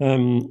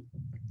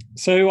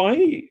 So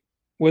I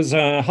was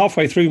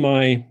halfway through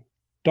my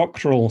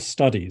doctoral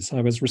studies.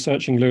 I was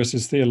researching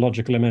Lewis's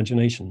theological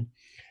imagination.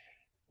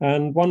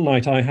 And one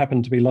night I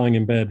happened to be lying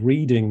in bed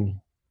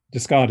reading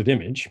Discarded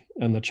Image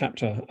and the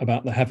chapter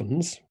about the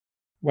heavens,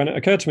 when it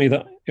occurred to me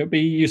that it would be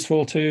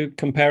useful to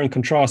compare and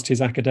contrast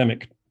his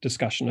academic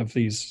discussion of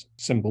these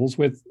symbols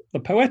with the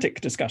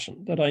poetic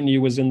discussion that I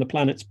knew was in the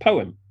planet's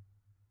poem.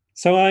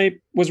 So I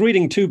was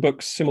reading 2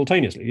 books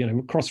simultaneously,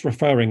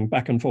 cross-referring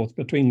back and forth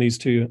between these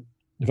 2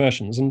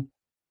 versions. And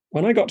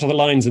when I got to the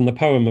lines in the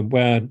poem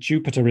where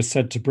Jupiter is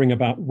said to bring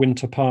about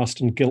winter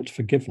past and guilt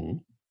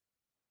forgiven,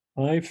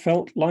 I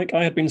felt like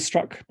I had been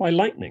struck by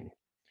lightning.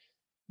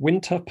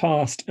 Winter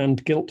past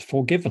and guilt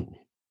forgiven.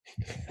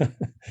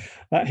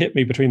 That hit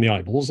me between the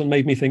eyeballs and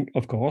made me think,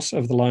 of course,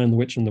 of The Lion, the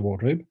Witch, and the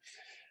Wardrobe,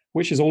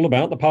 which is all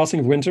about the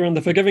passing of winter and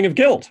the forgiving of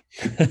guilt.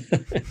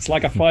 It's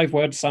like a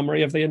 5-word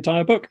summary of the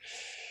entire book.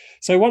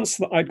 So once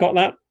I'd got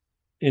that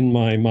in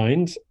my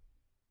mind,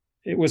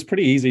 it was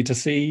pretty easy to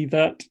see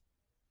that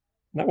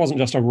wasn't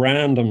just a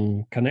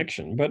random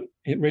connection, but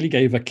it really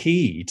gave a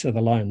key to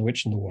The Lion, the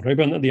Witch, and the Wardrobe,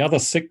 and that the other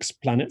 6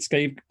 planets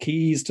gave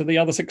keys to the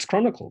other 6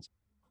 chronicles.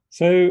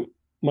 So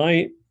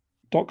my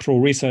doctoral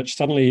research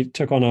suddenly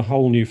took on a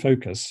whole new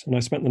focus, and I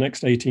spent the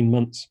next 18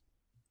 months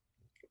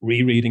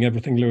rereading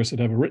everything Lewis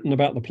had ever written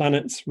about the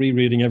planets,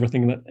 rereading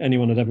everything that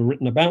anyone had ever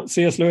written about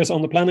C.S. Lewis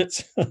on the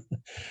planets,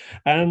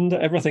 and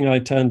everything I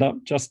turned up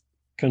just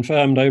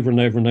confirmed over and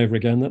over and over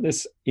again that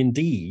this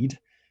indeed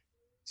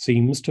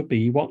seems to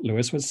be what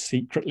Lewis was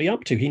secretly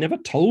up to. He never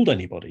told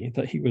anybody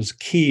that he was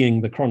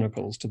keying the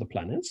Chronicles to the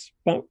planets,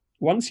 but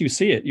once you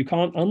see it, you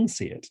can't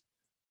unsee it.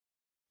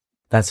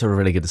 That's a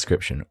really good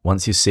description.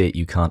 Once you see it,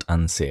 you can't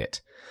unsee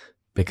it.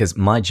 Because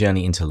my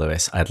journey into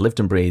Lewis, I had lived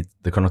and breathed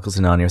the Chronicles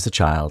of Narnia as a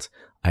child.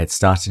 I had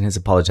started his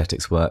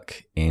apologetics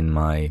work in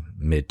my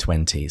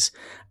mid-20s,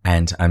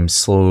 and I'm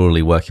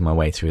slowly working my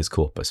way through his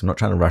corpus. I'm not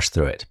trying to rush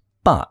through it,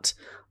 but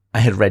I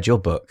had read your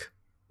book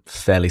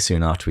fairly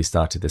soon after we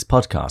started this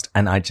podcast,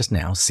 and I just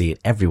now see it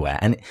everywhere.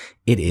 And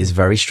it is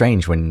very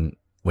strange when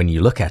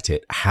you look at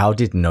it. How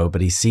did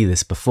nobody see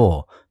this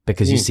before?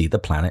 Because you see the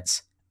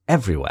planets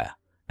everywhere,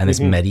 and this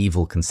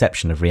medieval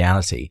conception of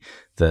reality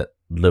that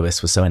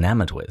Lewis was so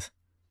enamored with.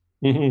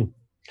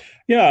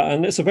 Yeah,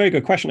 and it's a very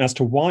good question as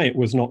to why it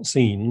was not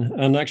seen.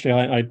 And actually,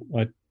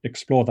 I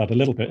explore that a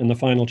little bit in the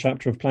final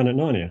chapter of Planet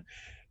Narnia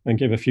and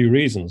give a few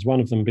reasons. One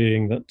of them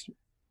being that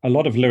a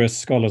lot of Lewis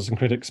scholars and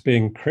critics,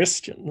 being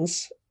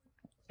Christians,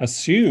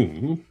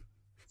 assume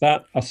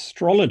that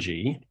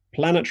astrology,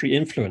 planetary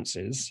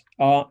influences,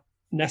 are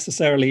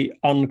necessarily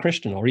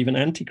un-Christian or even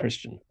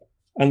anti-Christian.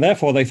 And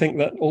therefore, they think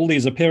that all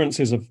these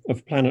appearances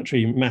of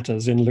planetary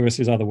matters in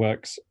Lewis's other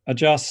works are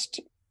just,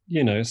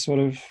 sort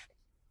of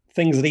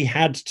things that he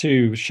had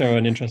to show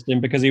an interest in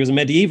because he was a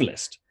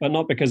medievalist, but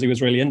not because he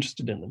was really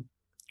interested in them.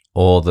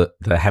 Or that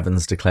the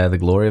heavens declare the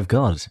glory of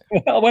God.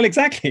 Well,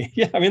 exactly.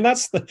 Yeah, I mean,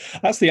 that's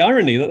the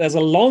irony, that there's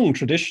a long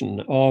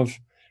tradition of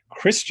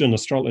Christian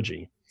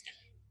astrology.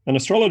 And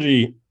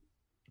astrology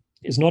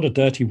is not a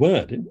dirty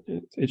word.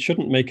 It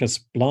shouldn't make us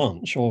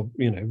blanch or,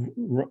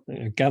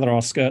 gather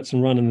our skirts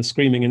and run in the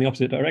screaming in the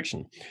opposite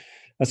direction.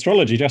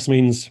 Astrology just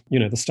means,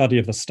 the study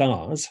of the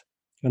stars.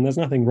 And there's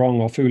nothing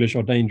wrong or foolish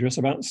or dangerous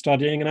about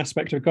studying an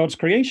aspect of God's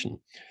creation.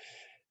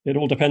 It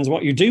all depends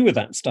what you do with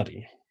that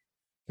study.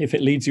 If it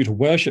leads you to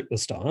worship the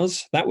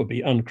stars, that would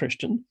be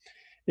un-Christian.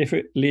 If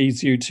it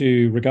leads you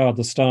to regard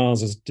the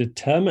stars as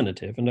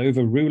determinative and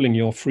overruling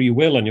your free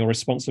will and your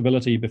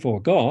responsibility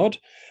before God,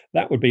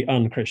 that would be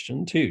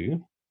un-Christian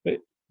too.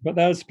 But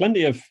there's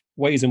plenty of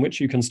ways in which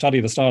you can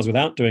study the stars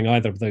without doing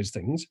either of those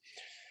things.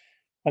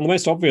 And the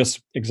most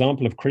obvious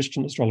example of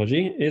Christian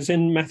astrology is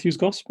in Matthew's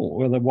Gospel,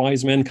 where the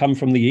wise men come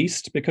from the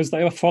east because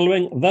they are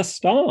following the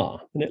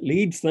star, and it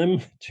leads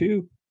them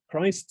to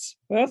Christ's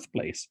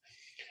birthplace,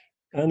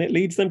 and it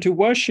leads them to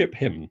worship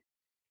him.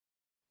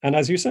 And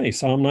as you say,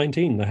 Psalm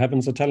 19, the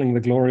heavens are telling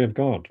the glory of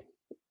God.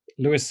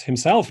 Lewis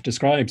himself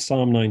describes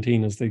Psalm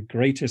 19 as the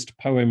greatest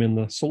poem in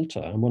the Psalter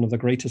and one of the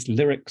greatest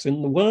lyrics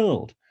in the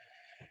world.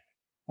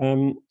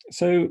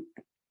 So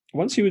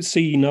once you would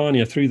see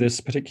Narnia through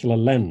this particular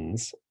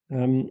lens,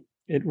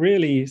 it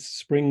really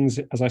springs,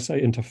 as I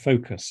say, into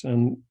focus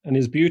and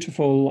is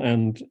beautiful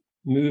and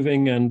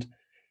moving and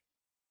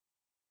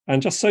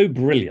just so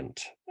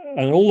brilliant,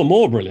 and all the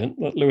more brilliant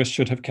that Lewis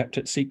should have kept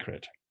it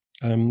secret.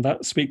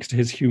 That speaks to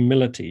his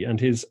humility and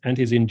his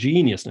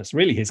ingeniousness,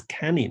 really his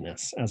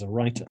canniness as a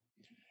writer.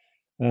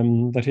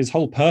 That his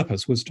whole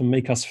purpose was to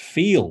make us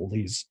feel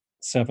these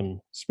 7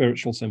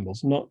 spiritual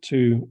symbols, not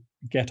to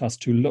get us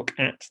to look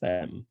at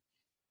them.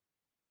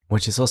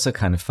 Which is also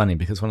kind of funny,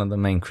 because one of the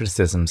main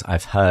criticisms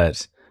I've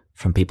heard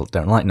from people that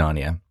don't like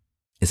Narnia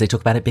is they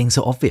talk about it being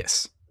so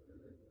obvious.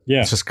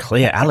 Yeah. It's just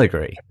clear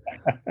allegory.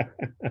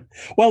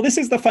 Well, this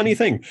is the funny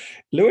thing.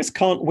 Lewis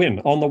can't win.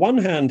 On the one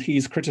hand,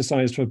 he's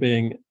criticized for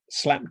being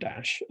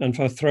slapdash and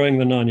for throwing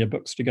the Narnia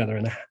books together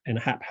in a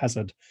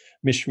haphazard,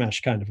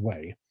 mishmash kind of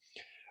way.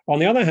 On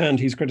the other hand,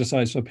 he's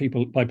criticized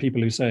by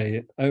people who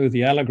say, oh,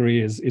 the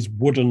allegory is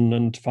wooden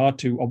and far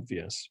too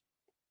obvious.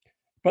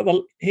 But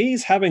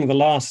he's having the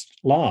last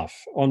laugh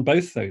on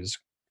both those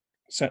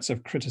sets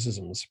of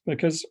criticisms,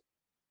 because,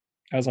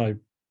 as I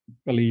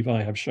believe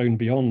I have shown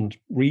beyond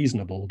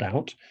reasonable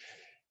doubt,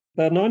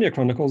 the Narnia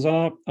Chronicles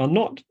are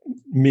not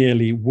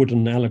merely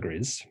wooden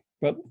allegories,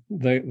 but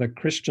the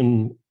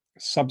Christian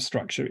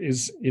substructure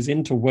is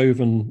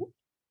interwoven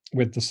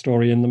with the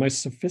story in the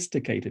most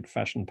sophisticated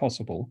fashion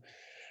possible.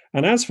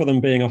 And as for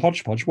them being a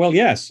hodgepodge, well,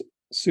 yes,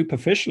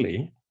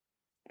 superficially,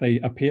 they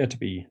appear to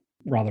be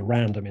rather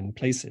random in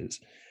places.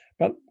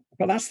 But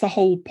that's the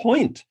whole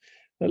point,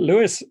 that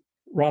Lewis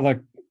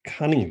rather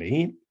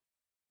cunningly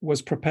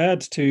was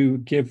prepared to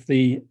give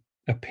the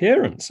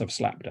appearance of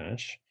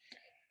slapdash,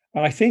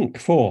 I think,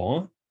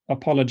 for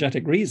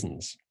apologetic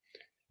reasons,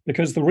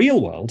 because the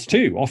real world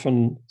too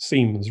often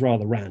seems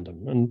rather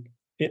random. And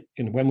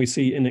when we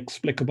see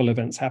inexplicable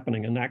events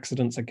happening and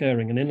accidents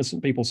occurring and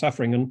innocent people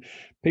suffering, and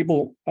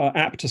people are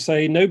apt to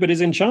say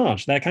nobody's in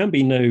charge, there can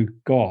be no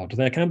God,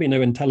 there can be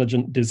no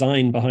intelligent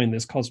design behind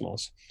this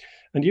cosmos,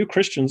 and you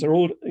Christians are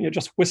all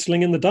just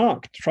whistling in the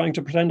dark, trying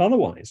to pretend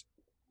otherwise.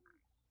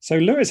 So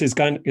Lewis is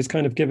kind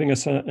of giving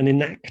us an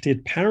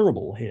enacted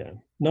parable here.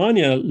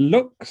 Narnia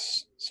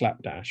looks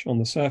slapdash on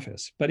the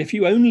surface, but if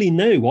you only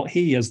know what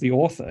he as the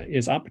author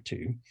is up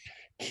to,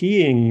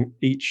 keying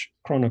each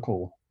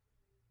chronicle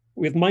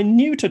with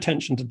minute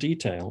attention to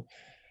detail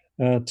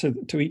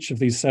to each of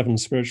these 7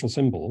 spiritual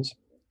symbols,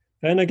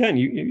 then again,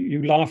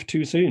 you laugh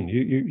too soon.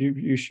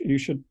 You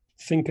should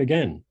think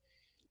again.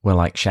 We're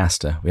like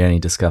Shasta. We only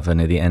discover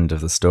near the end of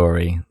the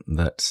story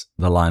that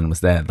the line was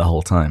there the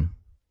whole time.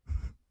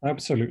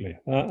 Absolutely.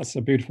 That's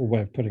a beautiful way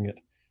of putting it.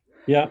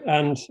 Yeah,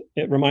 and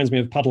it reminds me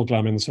of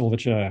Puddleglum in The Silver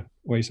Chair,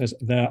 where he says,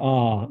 there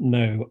are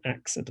no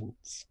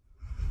accidents.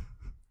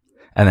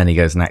 And then he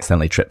goes and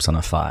accidentally trips on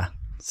a fire.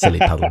 Silly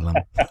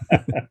Puddleglum.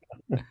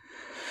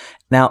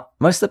 Now,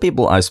 most of the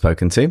people I've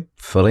spoken to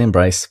fully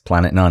embrace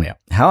Planet Narnia.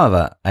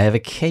 However, I have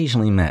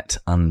occasionally met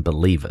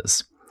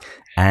unbelievers,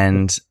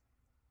 and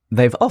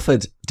they've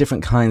offered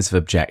different kinds of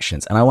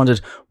objections. And I wondered,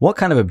 what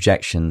kind of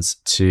objections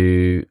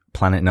to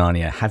Planet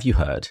Narnia have you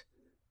heard,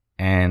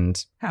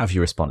 and how have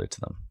you responded to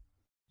them?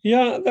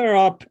 Yeah, there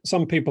are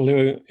some people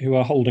who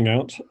are holding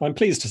out. I'm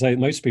pleased to say that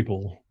most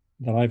people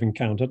that I've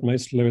encountered,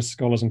 most Lewis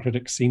scholars and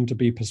critics, seem to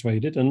be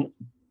persuaded, and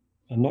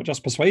not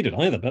just persuaded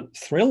either, but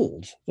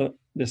thrilled that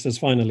this has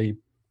finally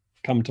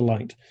come to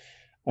light.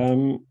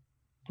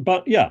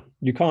 But yeah,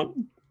 you can't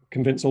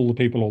convince all the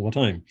people all the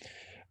time.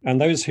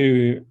 And those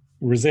who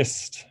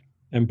resist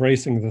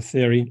embracing the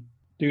theory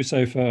do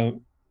so for,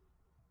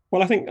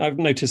 well, I think I've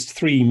noticed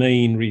 3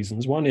 main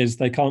reasons. One is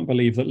they can't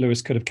believe that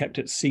Lewis could have kept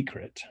it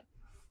secret.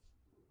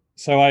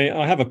 So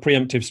I have a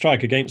preemptive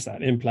strike against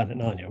that in Planet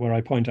Narnia, where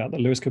I point out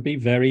that Lewis could be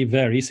very,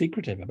 very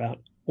secretive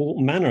about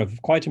all manner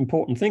of quite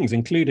important things,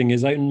 including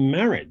his own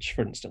marriage,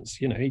 for instance.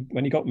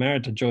 When he got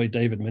married to Joy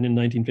Davidman in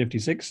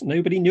 1956,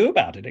 nobody knew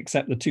about it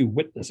except the 2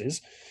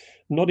 witnesses.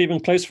 Not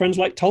even close friends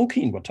like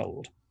Tolkien were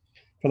told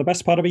for the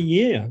best part of a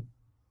year.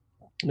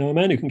 Now, a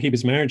man who can keep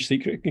his marriage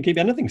secret can keep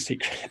anything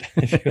secret,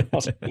 if you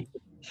ask me.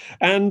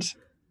 And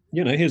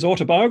his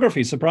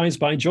autobiography, Surprised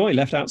by Joy,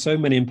 left out so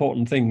many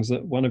important things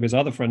that one of his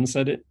other friends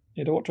said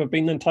it ought to have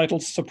been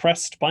entitled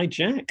Suppressed by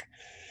Jack.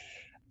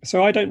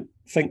 So I don't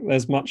think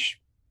there's much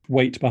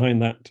weight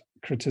behind that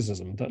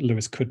criticism that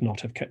Lewis could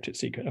not have kept it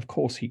secret. Of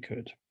course he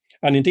could.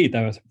 And indeed,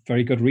 there are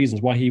very good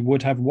reasons why he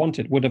would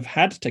have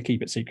had to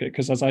keep it secret,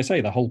 because, as I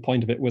say, the whole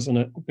point of it was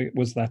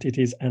that it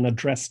is an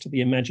address to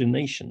the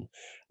imagination,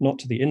 not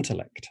to the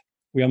intellect.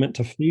 We are meant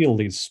to feel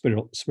these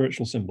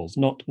spiritual symbols,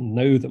 not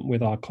know them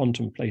with our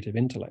contemplative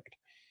intellect.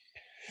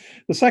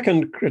 The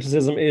second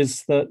criticism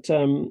is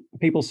that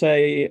people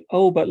say,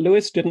 oh, but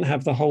Lewis didn't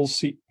have the whole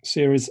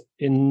series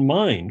in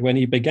mind when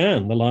he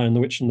began The Lion, the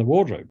Witch and the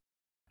Wardrobe.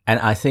 And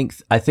I think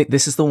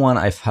this is the one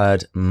I've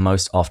heard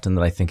most often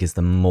that I think is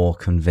the more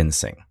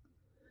convincing.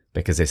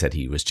 Because they said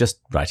he was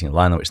just writing The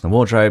Lion, the Witch and the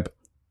Wardrobe,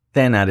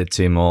 then added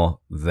 2 more,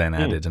 then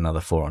added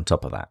another 4 on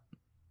top of that.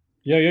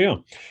 Yeah.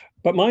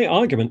 But my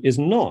argument is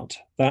not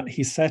that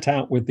he set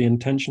out with the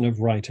intention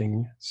of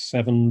writing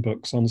 7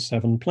 books on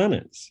 7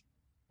 planets.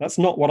 That's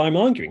not what I'm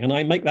arguing. And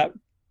I make that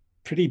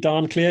pretty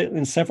darn clear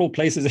in several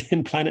places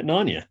in Planet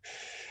Narnia.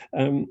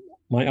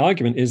 My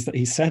argument is that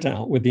he set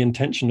out with the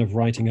intention of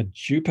writing a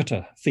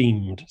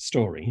Jupiter-themed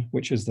story,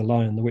 which is The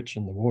Lion, the Witch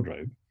and the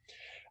Wardrobe.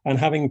 And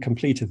having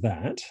completed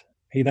that,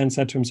 he then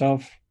said to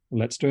himself,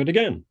 let's do it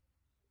again.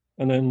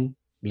 And then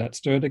let's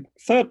do it a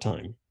third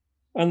time.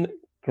 And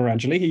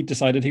gradually he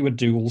decided he would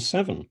do all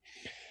 7.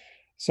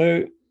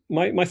 So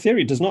my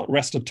theory does not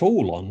rest at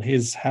all on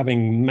his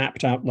having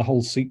mapped out the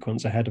whole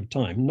sequence ahead of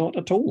time. Not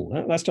at all.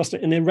 That's just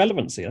an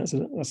irrelevancy.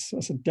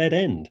 That's a dead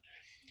end.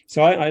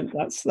 So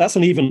that's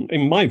an even,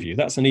 in my view,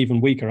 that's an even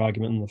weaker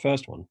argument than the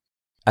first one.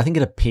 I think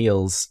it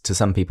appeals to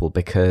some people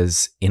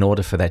because in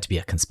order for there to be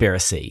a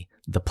conspiracy,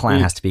 the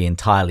plan has to be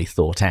entirely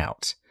thought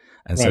out.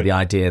 And so the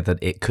idea that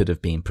it could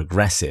have been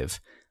progressive,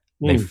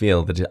 they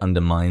feel that it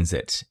undermines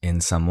it in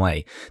some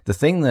way. The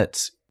thing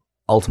that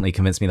ultimately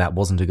convinced me that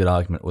wasn't a good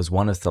argument was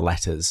one of the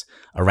letters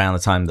around the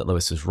time that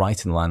Lewis was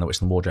writing The Lion, the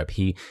Witch and the Wardrobe.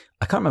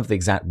 I can't remember the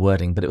exact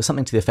wording, but it was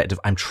something to the effect of,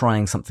 I'm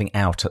trying something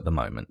out at the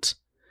moment.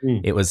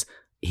 It was,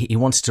 he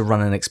wanted to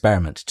run an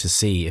experiment to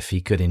see if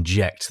he could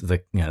inject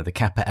the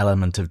Kappa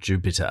element of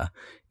Jupiter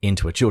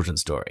into a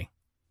children's story.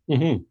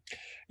 Mm-hmm.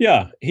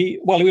 Yeah, he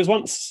was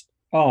once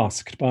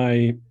asked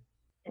by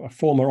a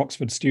former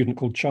Oxford student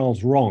called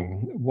Charles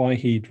Wrong why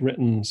he'd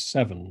written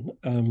 7.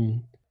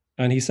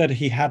 And he said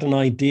he had an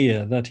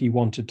idea that he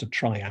wanted to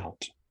try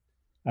out.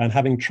 And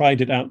having tried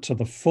it out to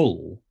the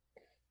full,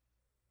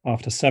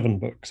 after 7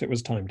 books, it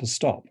was time to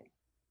stop.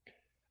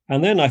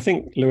 And then I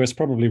think Lewis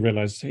probably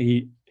realized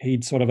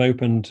he'd sort of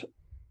opened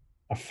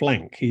a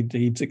flank.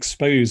 He'd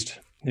exposed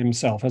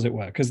himself, as it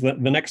were, because the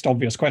next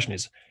obvious question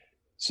is,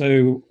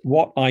 so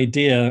what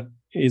idea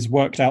is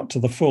worked out to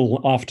the full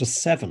after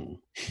 7?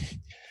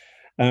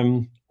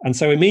 And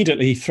so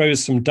immediately he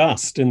throws some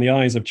dust in the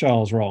eyes of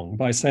Charles Wrong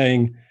by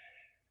saying,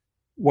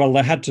 well,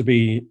 there had to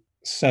be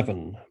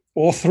 7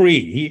 or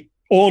 3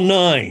 or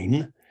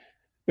 9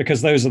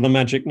 because those are the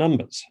magic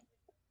numbers.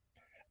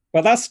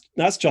 But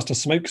that's just a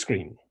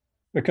smokescreen,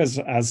 because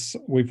as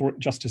we've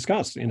just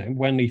discussed,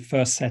 when he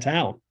first set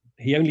out,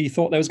 he only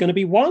thought there was going to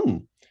be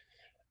 1,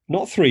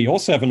 not 3 or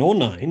 7 or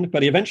 9,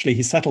 but eventually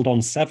he settled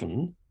on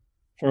 7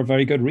 for a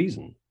very good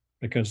reason,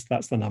 because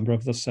that's the number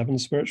of the 7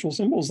 spiritual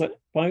symbols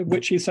by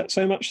which he set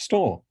so much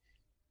store.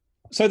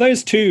 So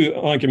those 2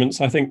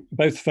 arguments, I think,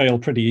 both fail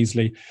pretty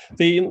easily.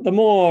 The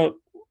more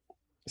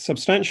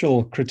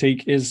substantial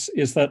critique is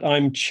that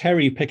I'm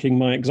cherry picking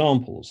my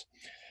examples,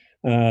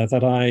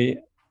 that I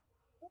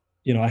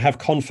have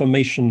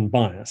confirmation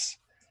bias.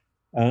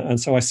 And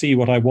so I see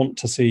what I want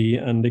to see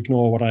and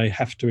ignore what I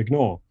have to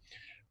ignore.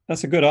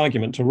 That's a good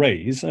argument to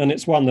raise. And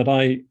it's one that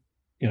I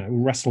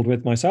wrestled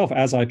with myself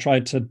as I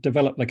tried to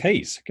develop the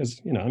case,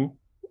 because, I'm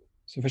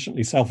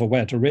sufficiently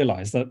self-aware to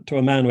realize that to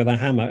a man with a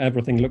hammer,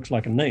 everything looks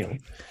like a nail.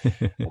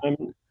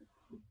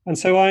 And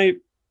so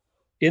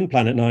in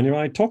Planet Narnia,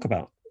 I talk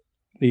about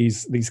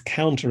these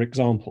counter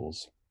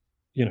examples.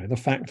 The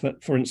fact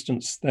that, for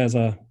instance, there's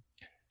a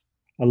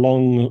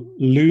long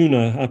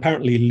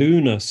apparently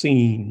lunar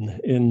scene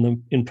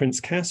in Prince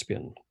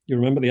Caspian. You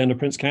remember the end of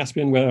Prince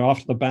Caspian, where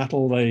after the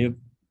battle, they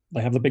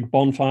have the big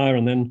bonfire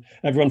and then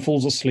everyone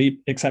falls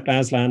asleep except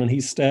Aslan, and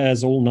he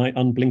stares all night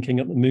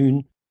unblinking at the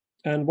moon.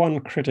 And one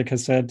critic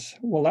has said,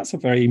 well, that's a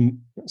very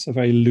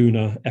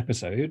lunar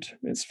episode.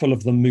 It's full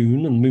of the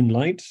moon and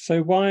moonlight.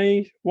 So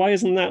why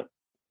isn't that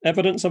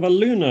evidence of a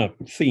lunar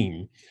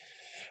theme?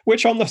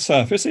 Which on the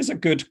surface is a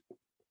good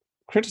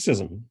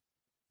criticism.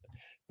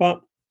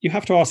 But you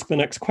have to ask the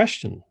next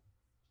question.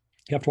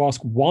 You have to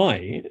ask,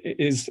 why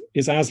is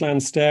Aslan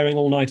staring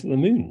all night at the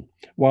moon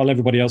while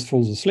everybody else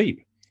falls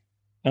asleep?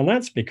 And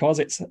that's because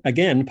it's,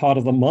 again, part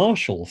of the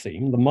martial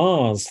theme, the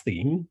Mars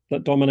theme,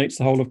 that dominates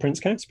the whole of Prince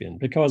Caspian.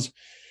 Because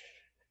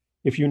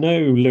if you know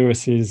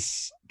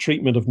Lewis's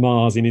treatment of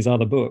Mars in his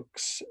other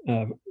books,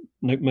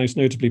 most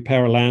notably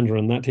Perelandra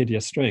and That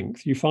Hideous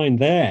Strength, you find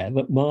there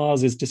that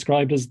Mars is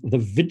described as the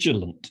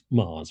vigilant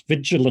Mars,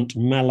 vigilant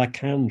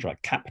Malacandra,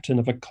 captain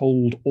of a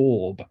cold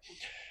orb.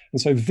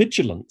 And so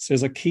vigilance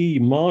is a key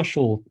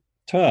martial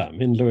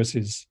term in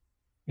Lewis's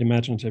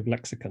imaginative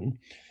lexicon.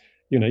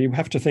 You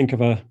have to think of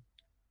a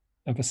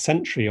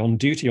sentry on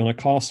duty on a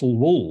castle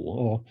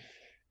wall,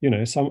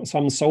 or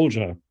some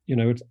soldier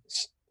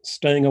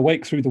staying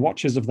awake through the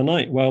watches of the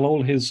night while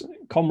all his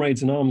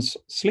comrades in arms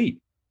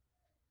sleep.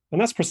 And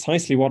that's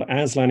precisely what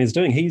Aslan is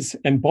doing. He's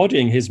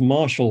embodying his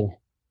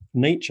martial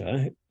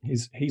nature.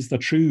 He's the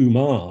true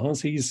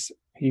Mars. He's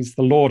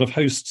the Lord of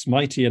Hosts,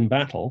 mighty in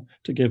battle,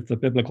 to give the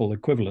biblical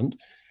equivalent.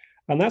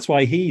 And that's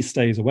why he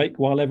stays awake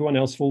while everyone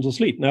else falls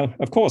asleep. Now,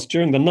 of course,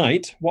 during the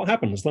night, what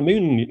happens? The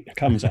moon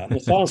comes out,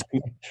 the stars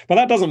come out. But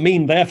that doesn't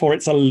mean, therefore,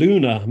 it's a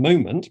lunar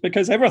moment,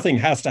 because everything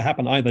has to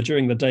happen either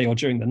during the day or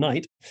during the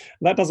night.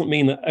 That doesn't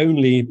mean that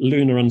only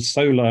lunar and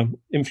solar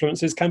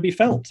influences can be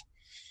felt.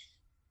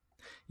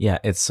 Yeah,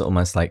 it's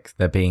almost like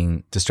they're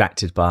being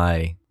distracted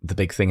by the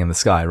big thing in the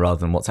sky rather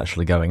than what's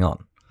actually going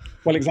on.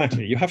 Well,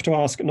 exactly. You have to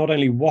ask not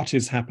only what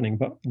is happening,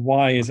 but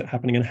why is it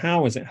happening and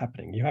how is it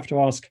happening? You have to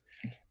ask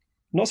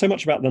not so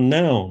much about the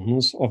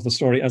nouns of the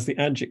story as the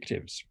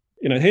adjectives.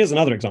 Here's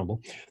another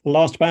example. The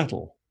Last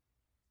Battle.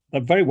 The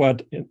very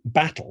word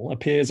battle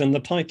appears in the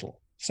title.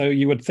 So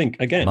you would think,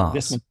 again, Mars.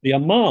 This must be a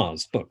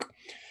Mars book.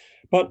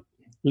 But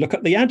look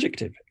at the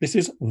adjective. This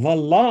is the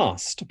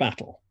last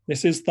battle.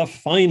 This is the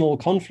final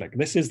conflict.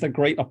 This is the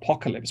great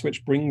apocalypse,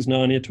 which brings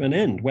Narnia to an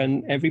end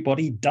when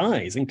everybody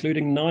dies,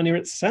 including Narnia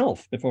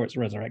itself, before it's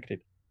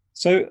resurrected.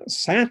 So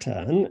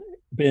Saturn,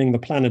 being the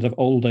planet of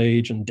old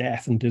age and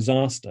death and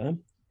disaster,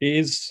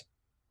 is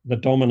the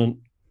dominant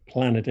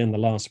planet in the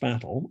last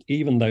battle,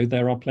 even though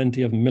there are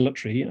plenty of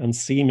military and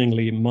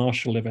seemingly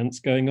martial events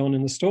going on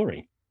in the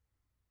story.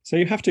 So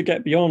you have to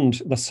get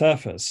beyond the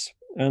surface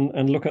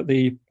and look at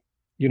the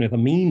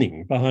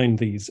meaning behind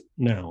these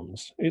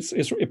nouns.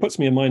 It puts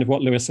me in mind of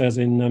what Lewis says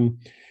in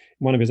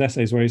one of his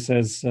essays, where he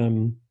says,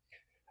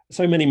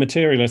 so many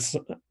materialists,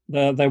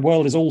 their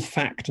world is all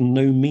fact and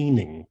no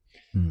meaning.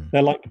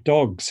 They're like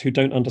dogs who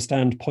don't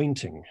understand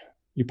pointing.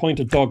 You point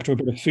a dog to a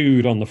bit of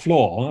food on the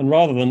floor, and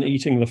rather than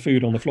eating the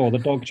food on the floor, the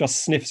dog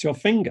just sniffs your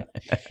finger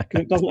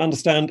because it doesn't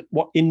understand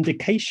what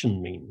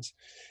indication means.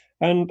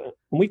 And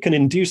we can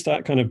induce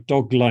that kind of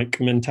dog-like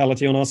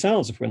mentality on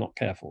ourselves if we're not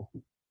careful.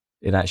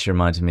 It actually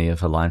reminded me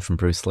of a line from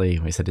Bruce Lee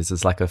where he said,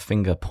 "It's like a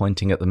finger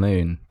pointing at the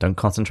moon. Don't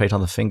concentrate on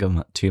the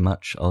finger too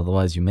much,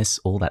 otherwise you miss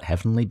all that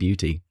heavenly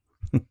beauty."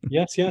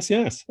 Yes. I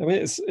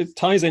mean, it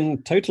ties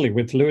in totally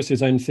with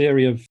Lewis's own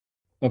theory of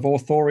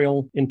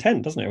authorial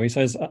intent, doesn't it? He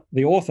says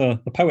the author,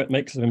 the poet,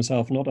 makes of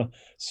himself not a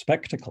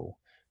spectacle,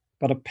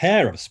 but a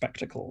pair of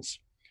spectacles.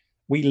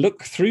 We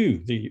look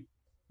through the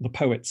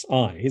poet's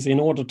eyes in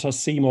order to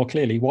see more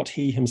clearly what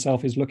he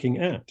himself is looking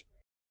at.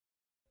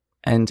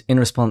 And in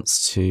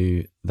response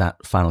to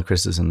that final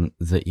criticism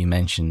that you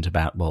mentioned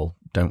about, well,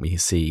 don't we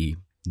see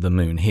the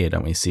moon here?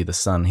 Don't we see the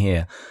sun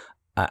here?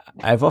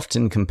 I've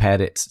often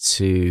compared it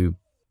to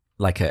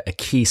like a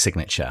key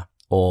signature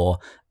or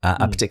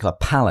a particular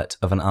palette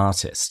of an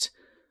artist.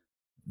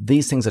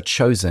 These things are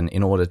chosen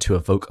in order to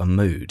evoke a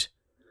mood,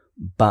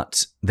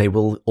 but they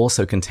will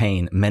also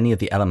contain many of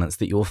the elements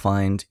that you'll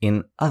find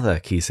in other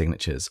key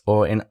signatures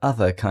or in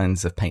other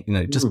kinds of paint.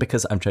 Just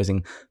because I'm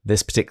choosing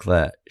these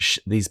particular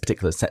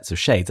sets of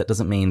shades, that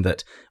doesn't mean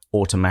that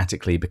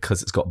automatically,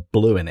 because it's got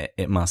blue in it,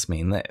 it must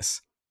mean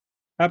this.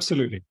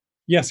 Absolutely.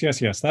 Yes.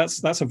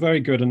 That's a very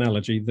good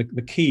analogy.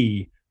 The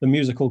key, the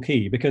musical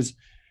key, because,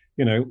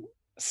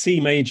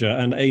 C major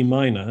and A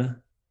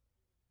minor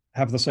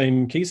have the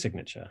same key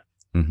signature,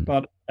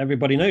 but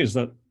everybody knows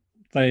that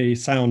they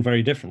sound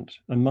very different.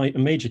 A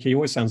major key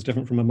always sounds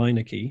different from a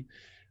minor key.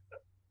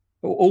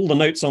 All the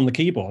notes on the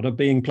keyboard are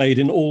being played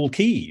in all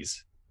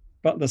keys,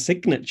 but the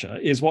signature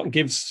is what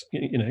gives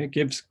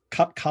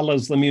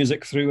colors the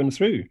music through and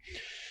through.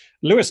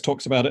 Lewis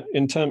talks about it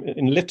in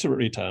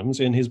literary terms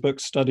in his book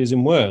Studies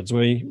in Words,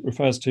 where he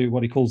refers to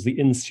what he calls the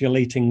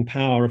insulating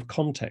power of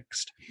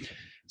context.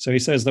 So he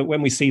says that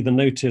when we see the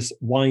notice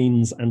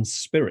wines and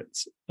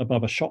spirits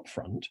above a shop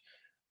front,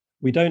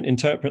 we don't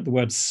interpret the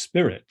word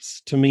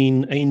spirits to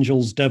mean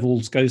angels,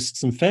 devils,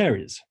 ghosts, and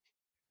fairies.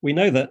 We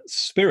know that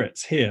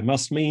spirits here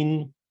must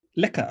mean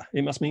liquor.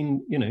 It must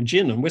mean,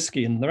 gin and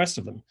whiskey and the rest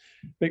of them.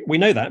 We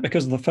know that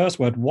because the first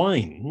word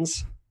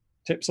wines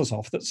tips us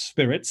off that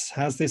spirits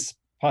has this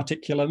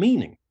particular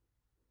meaning.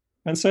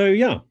 And so,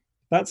 yeah,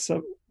 that's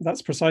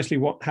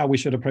precisely how we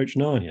should approach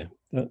Narnia.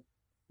 That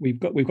we've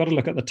got to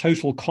look at the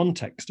total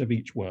context of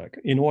each work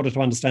in order to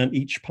understand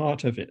each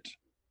part of it.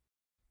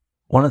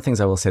 One of the things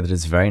I will say that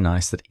is very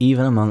nice, that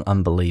even among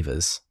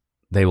unbelievers,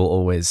 they will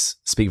always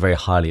speak very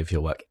highly of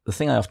your work. The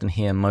thing I often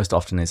hear most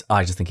often is,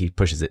 I just think he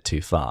pushes it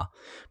too far.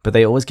 But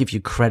they always give you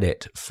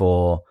credit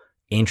for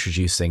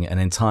introducing an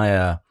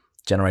entire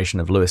generation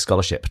of Lewis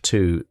scholarship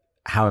to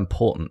how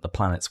important the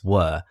planets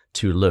were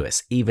to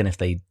Lewis, even if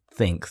they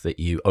think that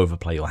you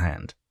overplay your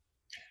hand.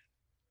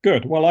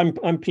 Good. Well,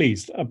 I'm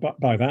pleased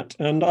by that,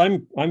 and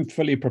I'm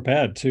fully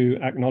prepared to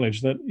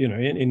acknowledge that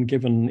in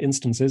given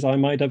instances I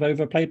might have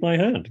overplayed my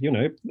hand.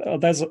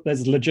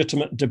 There's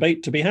legitimate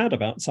debate to be had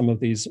about some of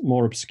these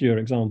more obscure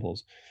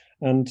examples,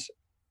 and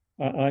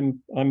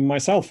I'm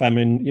myself.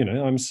 I'm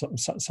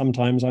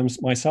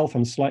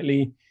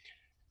slightly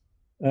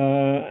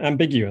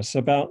ambiguous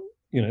about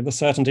the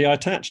certainty I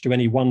attach to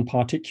any one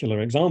particular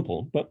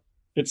example, but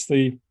it's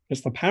the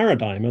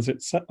paradigm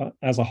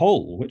as a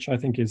whole, which I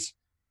think is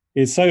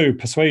so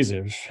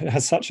persuasive, it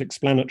has such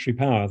explanatory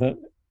power that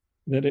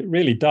it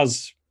really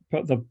does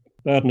put the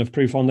burden of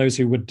proof on those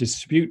who would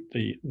dispute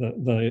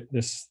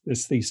this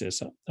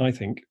thesis, I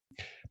think.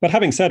 But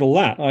having said all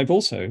that, I've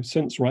also,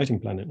 since writing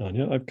Planet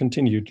Narnia, I've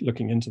continued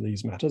looking into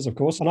these matters, of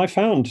course, and I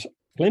found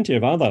plenty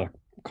of other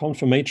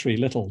confirmatory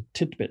little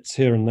tidbits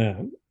here and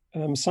there.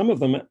 Some of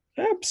them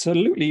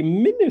absolutely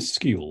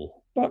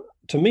minuscule, but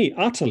to me,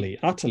 utterly,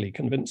 utterly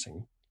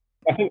convincing.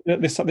 I think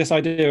that this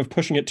idea of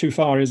pushing it too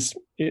far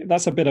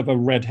that's a bit of a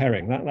red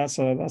herring. That's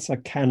a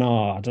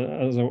canard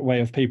as a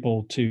way of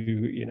people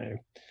to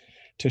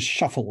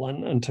shuffle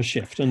and to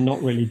shift and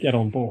not really get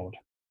on board.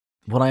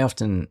 What I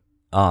often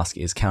ask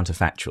is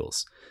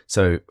counterfactuals.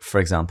 So,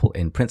 for example,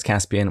 in Prince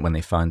Caspian, when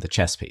they find the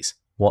chess piece,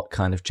 what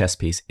kind of chess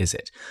piece is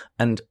it?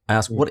 And I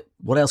ask,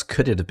 what else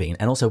could it have been?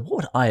 And also, what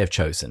would I have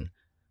chosen?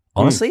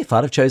 Honestly, if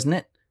I'd have chosen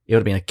it, it would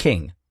have been a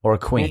king or a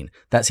queen.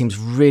 That seems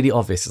really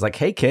obvious. It's like,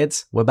 hey,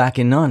 kids, we're back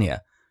in Narnia.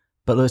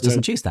 But Lewis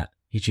doesn't choose that.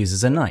 He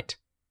chooses a knight.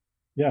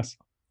 Yes.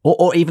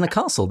 Or even a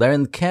castle. They're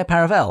in Cair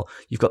Paravel.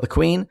 You've got the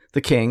queen,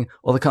 the king,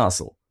 or the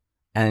castle.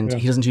 And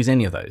he doesn't choose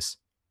any of those.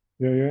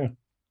 Yeah.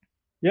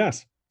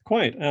 Yes,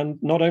 quite. And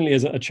not only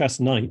is it a chess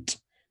knight,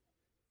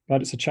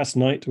 but it's a chess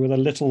knight with a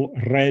little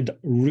red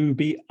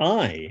ruby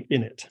eye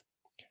in it.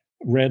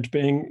 Red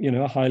being,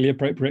 a highly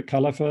appropriate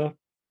color for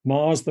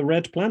Mars, the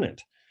red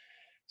planet.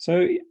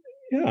 So,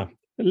 yeah,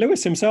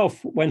 Lewis himself,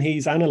 when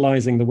he's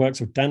analyzing the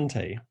works of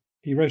Dante,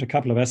 he wrote a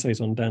couple of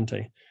essays on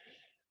Dante,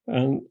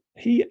 and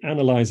he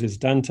analyzes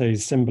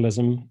Dante's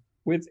symbolism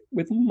with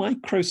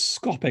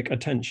microscopic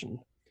attention.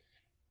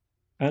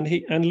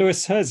 And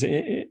Lewis says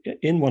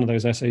in one of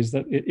those essays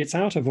that it's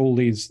out of all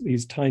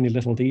these tiny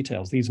little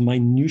details, these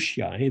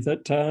minutiae,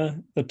 that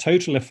the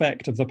total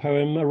effect of the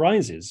poem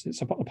arises.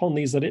 It's upon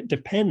these that it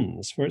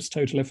depends for its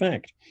total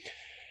effect.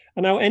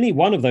 And now any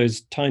one of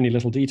those tiny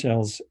little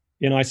details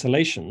in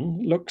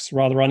isolation looks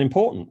rather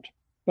unimportant,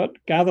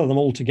 but gather them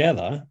all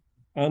together,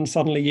 and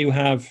suddenly you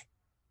have,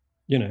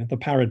 the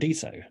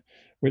Paradiso,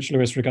 which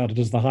Lewis regarded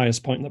as the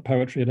highest point that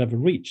poetry had ever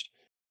reached.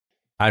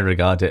 I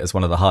regard it as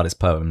one of the hardest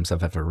poems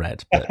I've ever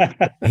read,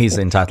 but he's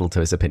entitled to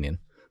his opinion.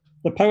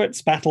 The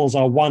poet's battles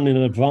are won in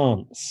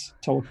advance,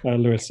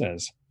 Lewis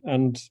says.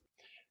 And,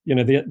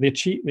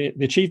 the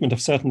achievement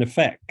of certain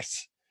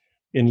effects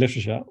in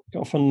literature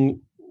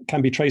often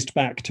can be traced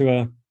back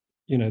to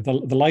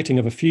the lighting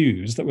of a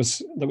fuse that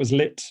was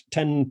lit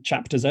 10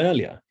 chapters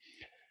earlier.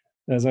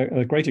 There's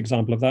a great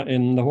example of that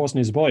in The Horse and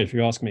His Boy, if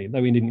you ask me,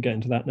 though we needn't get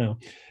into that now.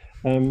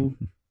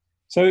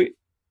 So,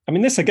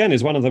 this again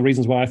is one of the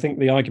reasons why I think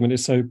the argument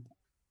is so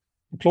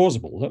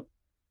plausible, that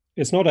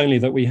it's not only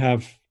that we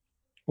have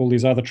all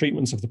these other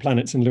treatments of the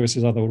planets in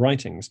Lewis's other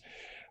writings,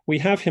 we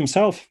have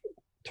himself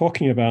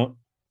talking about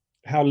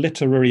how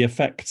literary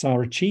effects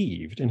are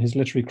achieved in his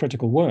literary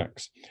critical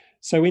works.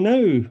 So we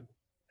know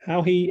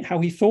how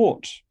he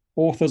thought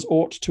authors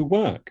ought to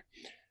work,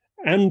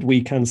 and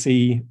we can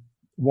see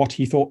what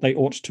he thought they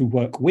ought to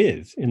work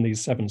with in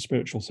these 7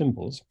 spiritual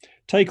symbols.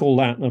 Take all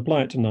that and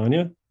apply it to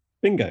Narnia,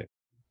 bingo.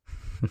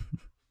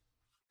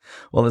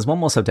 Well, there's one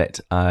more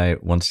subject I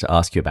wanted to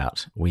ask you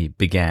about. We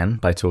began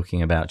by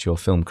talking about your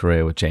film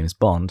career with James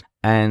Bond,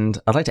 and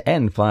I'd like to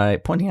end by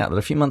pointing out that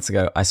a few months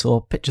ago I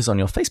saw pictures on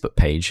your Facebook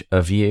page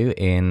of you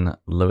in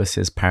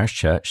Lewis's parish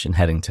church in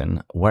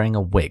Headington wearing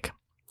a wig.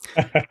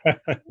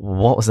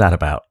 What was that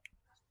about?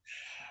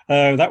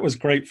 That was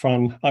great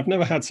fun. I've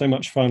never had so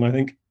much fun, I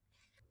think.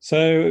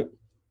 So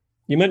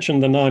you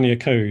mentioned the Narnia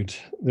Code,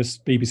 this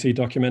BBC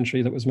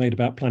documentary that was made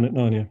about Planet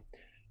Narnia.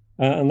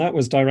 And that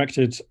was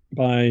directed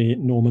by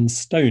Norman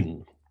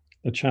Stone,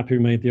 the chap who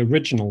made the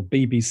original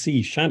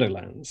BBC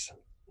Shadowlands.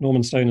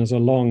 Norman Stone has a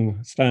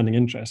long-standing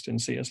interest in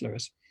C.S.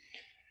 Lewis.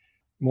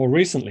 More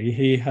recently,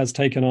 he has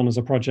taken on as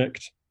a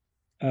project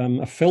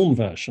a film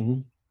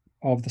version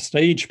of the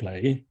stage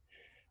play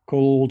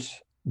called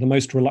The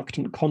Most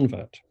Reluctant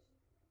Convert,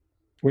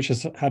 which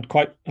has had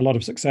quite a lot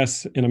of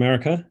success in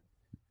America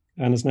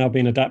and has now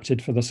been adapted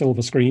for the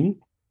silver screen.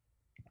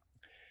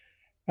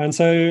 And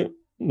so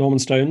Norman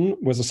Stone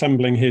was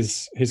assembling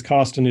his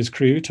cast and his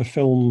crew to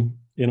film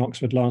in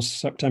Oxford last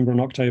September and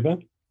October.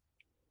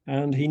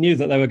 And he knew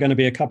that there were going to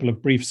be a couple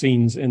of brief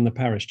scenes in the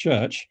parish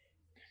church.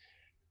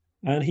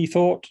 And he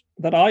thought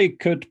that I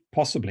could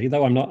possibly,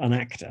 though I'm not an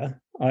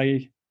actor,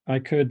 I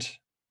could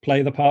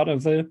play the part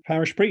of the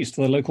parish priest,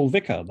 the local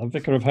vicar, the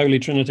vicar of Holy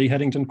Trinity,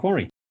 Headington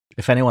Quarry.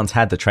 If anyone's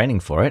had the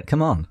training for it,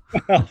 come on.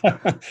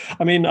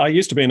 I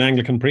used to be an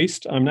Anglican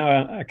priest. I'm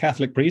now a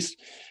Catholic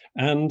priest,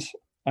 and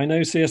I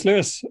know C.S.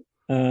 Lewis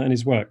and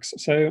his works.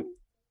 So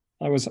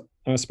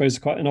I suppose,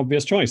 quite an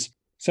obvious choice.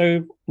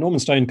 So Norman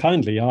Stone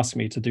kindly asked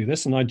me to do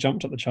this, and I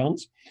jumped at the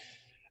chance.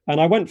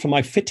 And I went for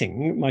my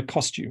fitting, my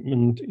costume,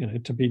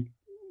 and to be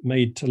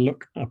made to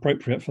look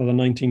appropriate for the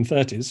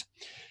 1930s.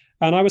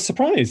 And I was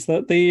surprised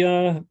that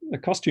the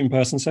costume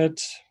person said,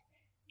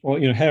 or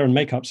hair and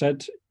makeup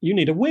said, "You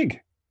need a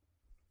wig."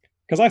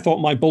 Because I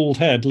thought my bald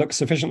head looked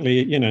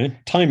sufficiently,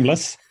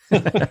 timeless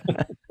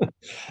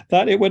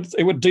that it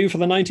would do for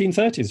the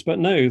 1930s. But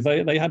no,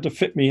 they had to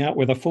fit me out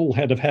with a full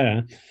head of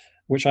hair,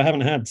 which I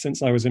haven't had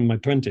since I was in my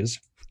 20s.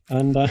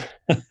 And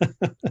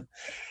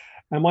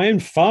and my own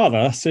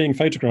father, seeing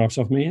photographs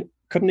of me,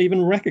 couldn't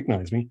even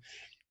recognize me.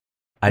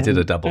 I did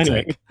a double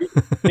anyway, take.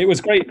 It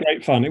was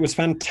great fun. It was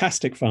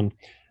fantastic fun.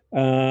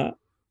 And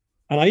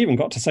I even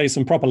got to say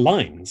some proper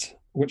lines,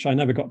 which I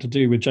never got to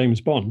do with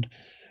James Bond.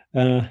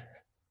 And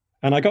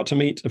I got to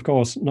meet, of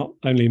course, not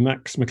only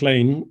Max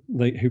McLean,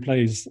 who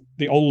plays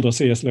the older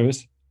C.S.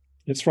 Lewis.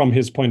 It's from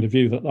his point of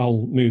view that the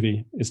whole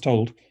movie is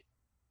told.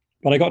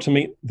 But I got to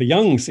meet the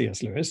young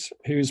C.S. Lewis,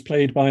 who's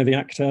played by the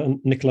actor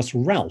Nicholas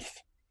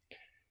Ralph.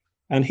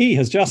 And he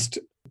has just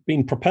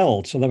been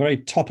propelled to the very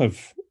top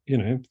of,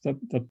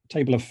 the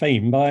table of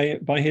fame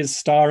by his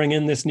starring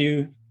in this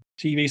new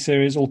TV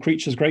series, All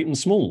Creatures Great and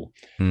Small.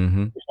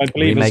 Mm-hmm. I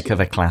believe remake of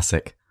a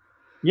classic.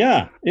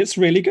 Yeah, it's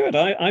really good.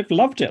 I've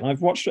loved it.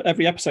 I've watched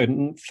every episode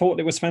and thought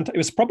it was fantastic. It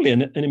was probably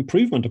an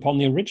improvement upon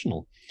the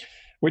original,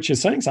 which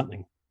is saying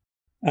something.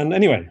 And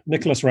anyway,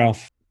 Nicholas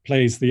Ralph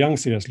plays the young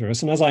C.S.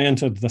 Lewis. And as I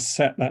entered the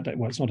set that day,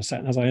 well, it's not a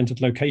set, as I entered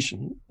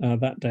location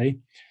that day,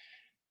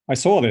 I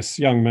saw this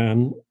young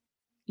man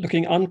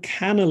looking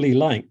uncannily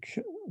like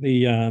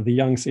the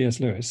young C.S.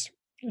 Lewis.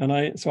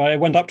 And so I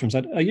went up to him and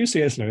said, "Are you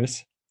C.S.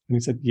 Lewis?" And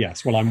he said,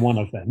 "Yes, well, I'm one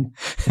of them."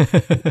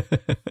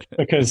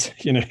 Because,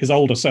 his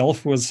older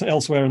self was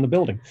elsewhere in the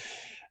building.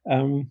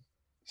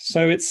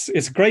 So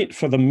it's great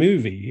for the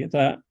movie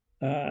that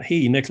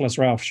Nicholas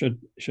Ralph,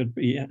 should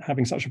be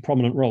having such a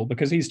prominent role,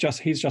 because he's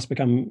just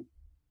become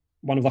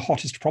one of the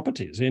hottest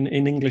properties in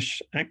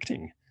English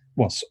acting.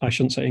 Well, I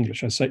shouldn't say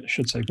English, I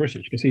should say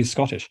British, because he's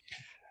Scottish.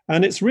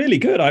 And it's really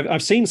good.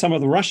 I've seen some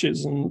of the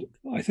rushes, and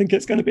I think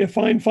it's going to be a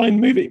fine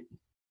movie.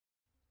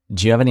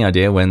 Do you have any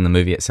idea when the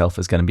movie itself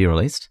is going to be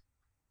released?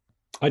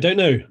 I don't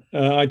know.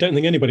 I don't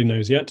think anybody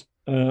knows yet.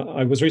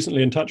 I was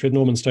recently in touch with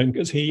Norman Stone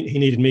because he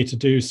needed me to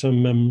do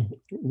some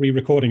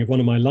re-recording of one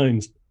of my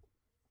lines.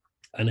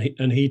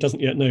 And he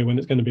doesn't yet know when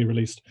it's going to be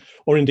released,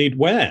 or indeed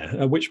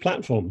where, which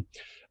platform.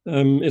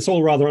 It's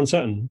all rather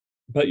uncertain.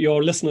 But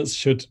your listeners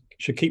should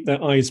keep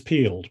their eyes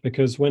peeled,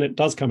 because when it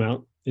does come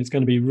out, it's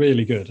going to be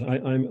really good.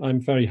 I'm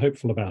very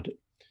hopeful about it.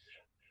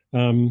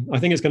 I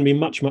think it's going to be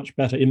much, much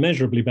better,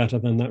 immeasurably better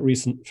than that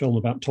recent film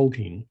about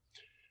Tolkien,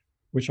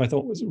 which I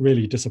thought was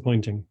really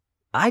disappointing.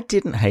 I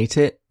didn't hate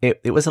it.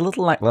 It was a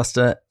little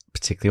lackluster,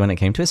 particularly when it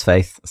came to his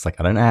faith. It's like,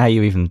 I don't know how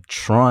you even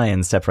try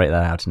and separate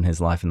that out in his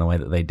life in the way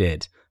that they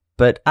did.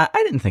 But I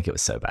didn't think it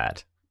was so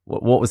bad.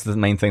 What was the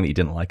main thing that you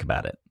didn't like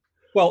about it?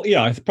 Well,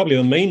 yeah, probably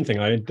the main thing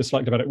I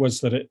disliked about it was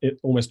that it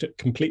almost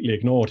completely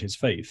ignored his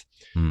faith.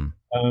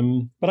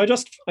 But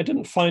I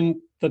didn't find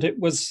that it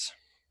was...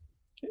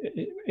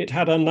 It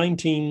had a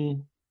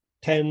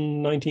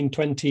 1910,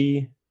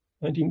 1920,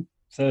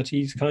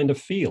 1930s kind of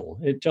feel.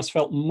 It just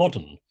felt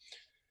modern.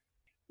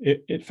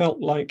 It felt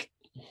like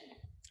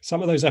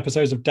some of those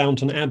episodes of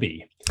Downton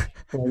Abbey,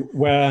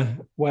 where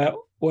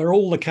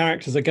all the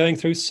characters are going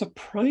through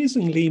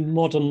surprisingly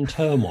modern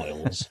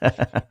turmoils.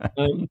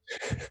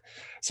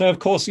 So of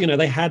course,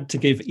 they had to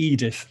give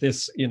Edith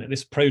this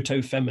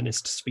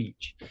proto-feminist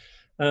speech,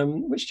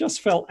 which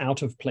just felt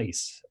out of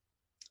place.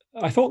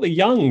 I thought the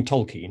young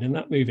Tolkien in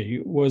that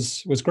movie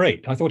was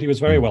great. I thought he was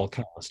very well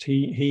cast.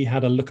 He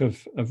had a look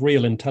of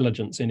real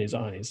intelligence in his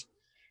eyes.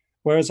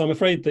 Whereas I'm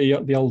afraid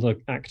the older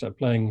actor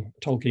playing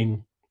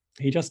Tolkien,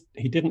 he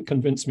didn't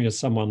convince me as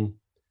someone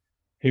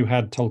who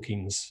had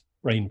Tolkien's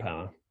brain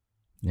power.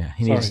 Yeah,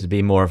 he needs to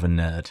be more of a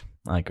nerd.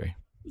 I agree.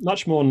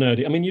 Much more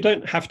nerdy. I mean, you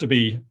don't have to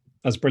be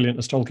as brilliant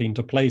as Tolkien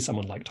to play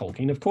someone like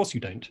Tolkien. Of course you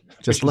don't.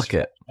 Just look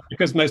it.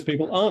 Because most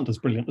people aren't as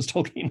brilliant as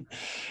Tolkien.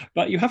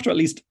 But you have to at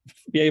least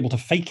be able to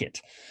fake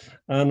it.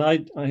 And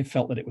I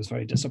felt that it was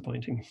very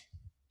disappointing.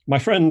 My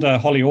friend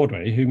Holly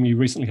Ordway, whom you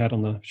recently had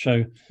on the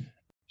show,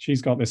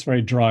 she's got this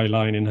very dry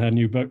line in her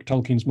new book,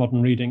 Tolkien's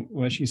Modern Reading,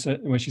 where she's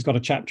got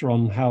a chapter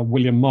on how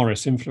William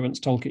Morris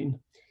influenced Tolkien.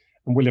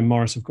 And William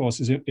Morris, of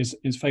course,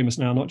 is famous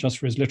now, not just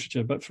for his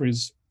literature, but for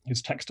his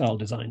textile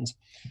designs.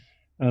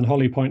 And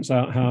Holly points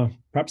out how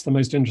perhaps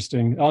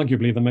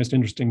arguably the most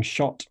interesting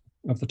shot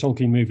of the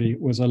Tolkien movie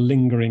was a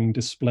lingering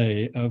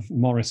display of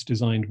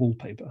Morris-designed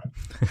wallpaper.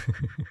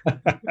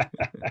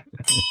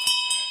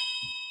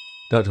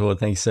 Dr. Ward,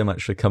 thank you so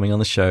much for coming on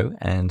the show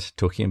and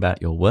talking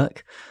about your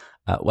work.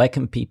 Where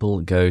can people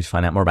go to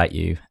find out more about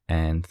you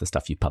and the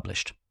stuff you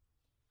published?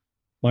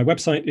 My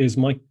website is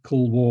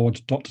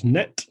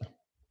michaelward.net,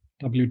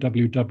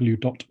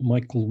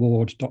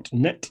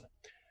 www.michaelward.net.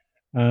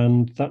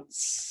 And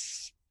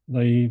that's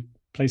the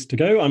place to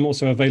go. I'm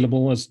also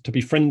available as to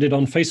be friended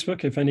on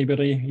Facebook if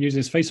anybody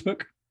uses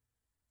Facebook.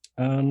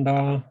 And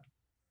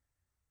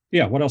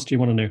what else do you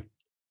want to know?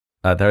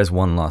 There is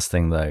one last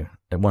thing, though,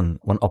 one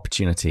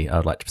opportunity I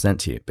would like to present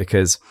to you,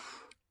 because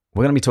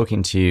we're going to be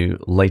talking to you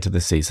later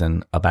this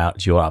season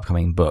about your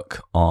upcoming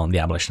book on the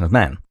abolition of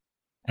man.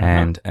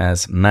 And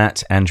as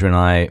Matt, Andrew, and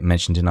I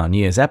mentioned in our New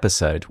Year's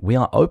episode, we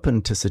are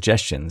open to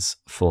suggestions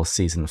for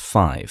season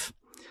 5.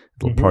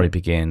 It'll probably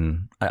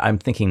begin, I'm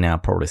thinking now,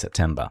 probably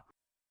September.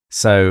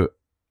 So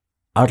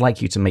I'd like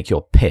you to make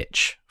your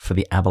pitch for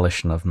the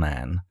abolition of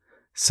man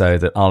so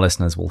that our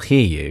listeners will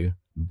hear you,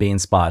 be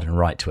inspired, and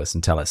write to us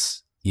and tell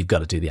us you've got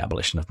to do the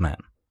abolition of man.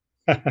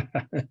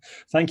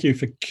 Thank you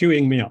for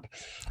queuing me up.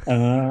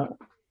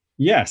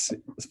 Yes,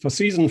 for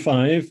season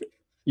 5,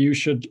 you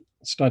should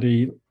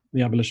study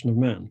The Abolition of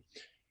Man,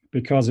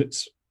 because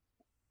it's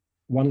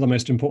one of the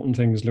most important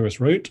things Lewis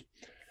wrote.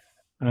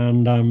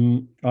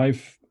 And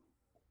I've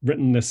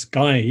written this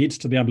guide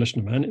to The Abolition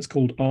of Man. It's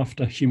called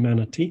After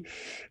Humanity.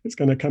 It's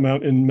going to come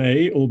out in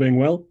May, all being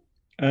well.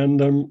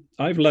 And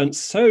I've learned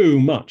so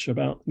much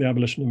about The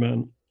Abolition of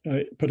Man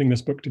putting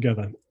this book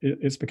together.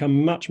 It's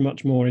become much,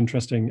 much more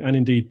interesting and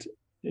indeed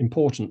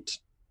important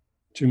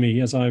to me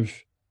as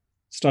I've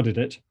studied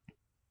it.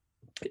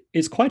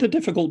 It's quite a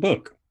difficult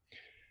book.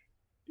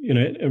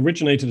 It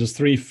originated as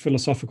 3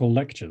 philosophical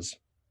lectures,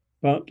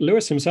 but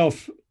Lewis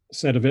himself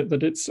said of it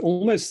that it's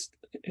almost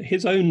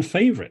his own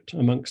favorite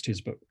amongst his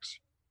books.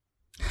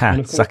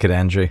 Suck it,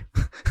 Andrew.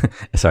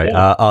 Sorry,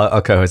 yeah.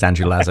 Our co-host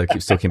Andrew Lazo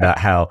keeps talking about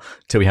how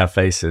Till We Have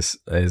Faces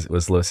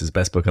was Lewis's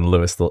best book, and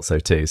Lewis thought so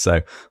too.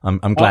 So I'm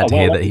glad to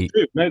hear that he...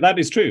 No, that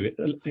is true.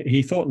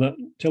 He thought that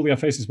Till We Have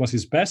Faces was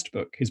his best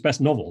book, his best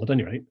novel at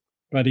any rate,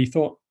 but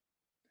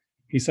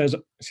he says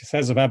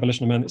of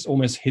Abolition of Man, it's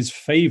almost his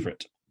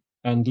favorite.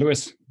 And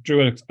Lewis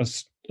drew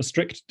a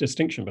strict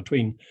distinction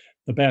between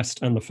the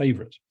best and the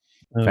favorite.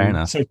 Fair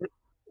enough. So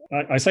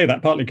I say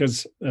that partly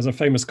because there's a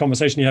famous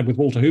conversation he had with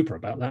Walter Hooper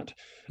about that.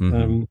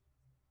 Mm-hmm.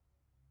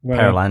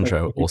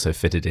 Perelandro also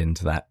fitted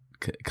into that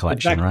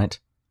collection, exactly. Right?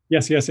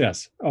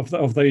 Yes.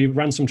 Of the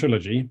Ransom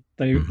trilogy,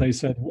 they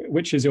said,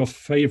 which is your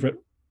favorite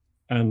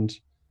and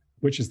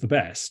which is the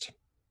best?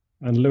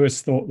 And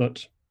Lewis thought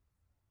that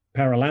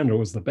Perelandro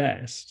was the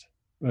best,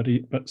 but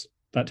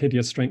that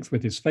hideous strength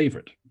with his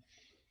favorite.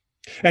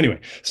 Anyway,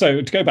 so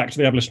to go back to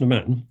The Abolition of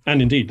Man,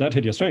 and indeed that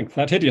hideous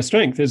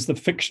strength is the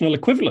fictional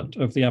equivalent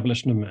of The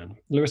Abolition of Man.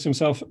 Lewis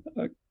himself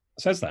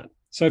says that.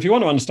 So if you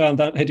want to understand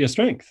that hideous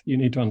strength, you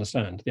need to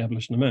understand The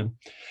Abolition of Man.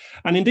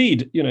 And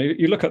indeed,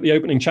 you look at the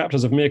opening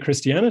chapters of Mere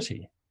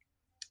Christianity,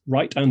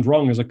 right and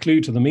wrong as a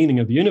clue to the meaning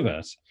of the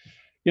universe.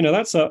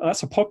 That's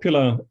a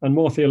popular and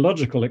more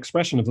theological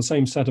expression of the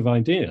same set of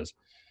ideas.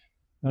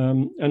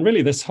 And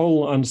really, this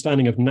whole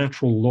understanding of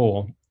natural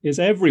law is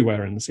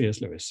everywhere in C.S.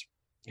 Lewis.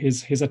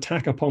 His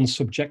attack upon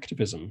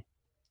subjectivism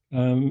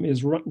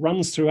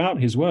runs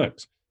throughout his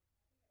works.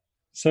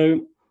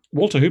 So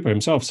Walter Hooper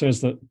himself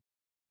says that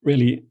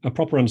really a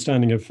proper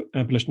understanding of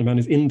Abolition of Man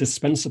is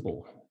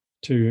indispensable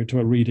to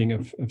a reading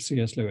of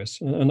C.S. Lewis.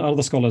 And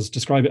other scholars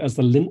describe it as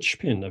the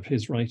linchpin of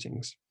his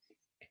writings.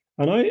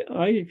 And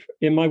I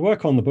in my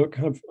work on the book,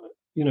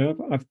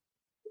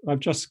 I've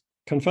just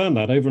confirmed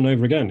that over and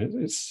over again.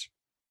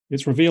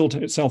 It's revealed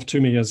itself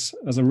to me as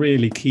a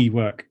really key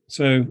work.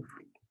 So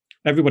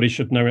everybody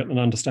should know it and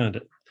understand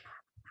it.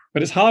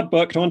 But it's a hard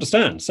book to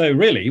understand. So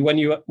really, when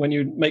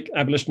you make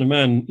Abolition of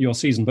Man your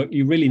season book,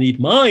 you really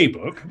need my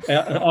book,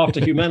 After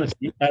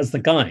Humanity, as the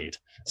guide.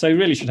 So you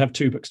really should have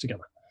 2 books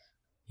together.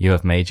 You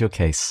have made your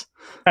case.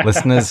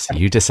 Listeners,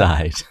 you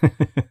decide.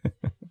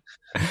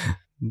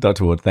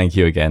 Dr. Ward, thank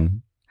you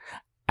again.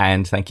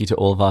 And thank you to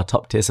all of our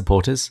top-tier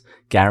supporters,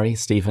 Gary,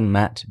 Stephen,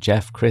 Matt,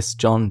 Jeff, Chris,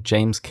 John,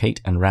 James, Kate,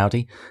 and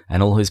Rowdy,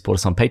 and all who support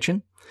us on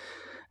Patreon.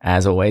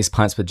 As always,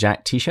 Pints with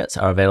Jack t-shirts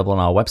are available on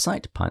our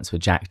website,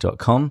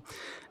 pintswithjack.com,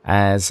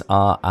 as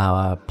are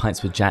our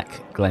Pints with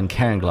Jack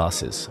Glencairn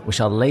glasses, which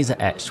are laser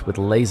etched with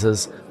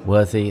lasers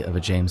worthy of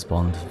a James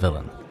Bond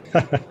villain.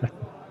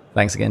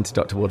 Thanks again to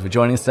Dr. Ward for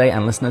joining us today,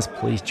 and listeners,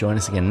 please join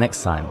us again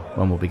next time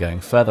when we'll be going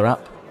further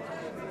up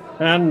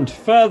and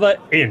further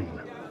in.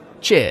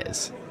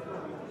 Cheers.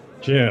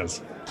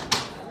 Cheers.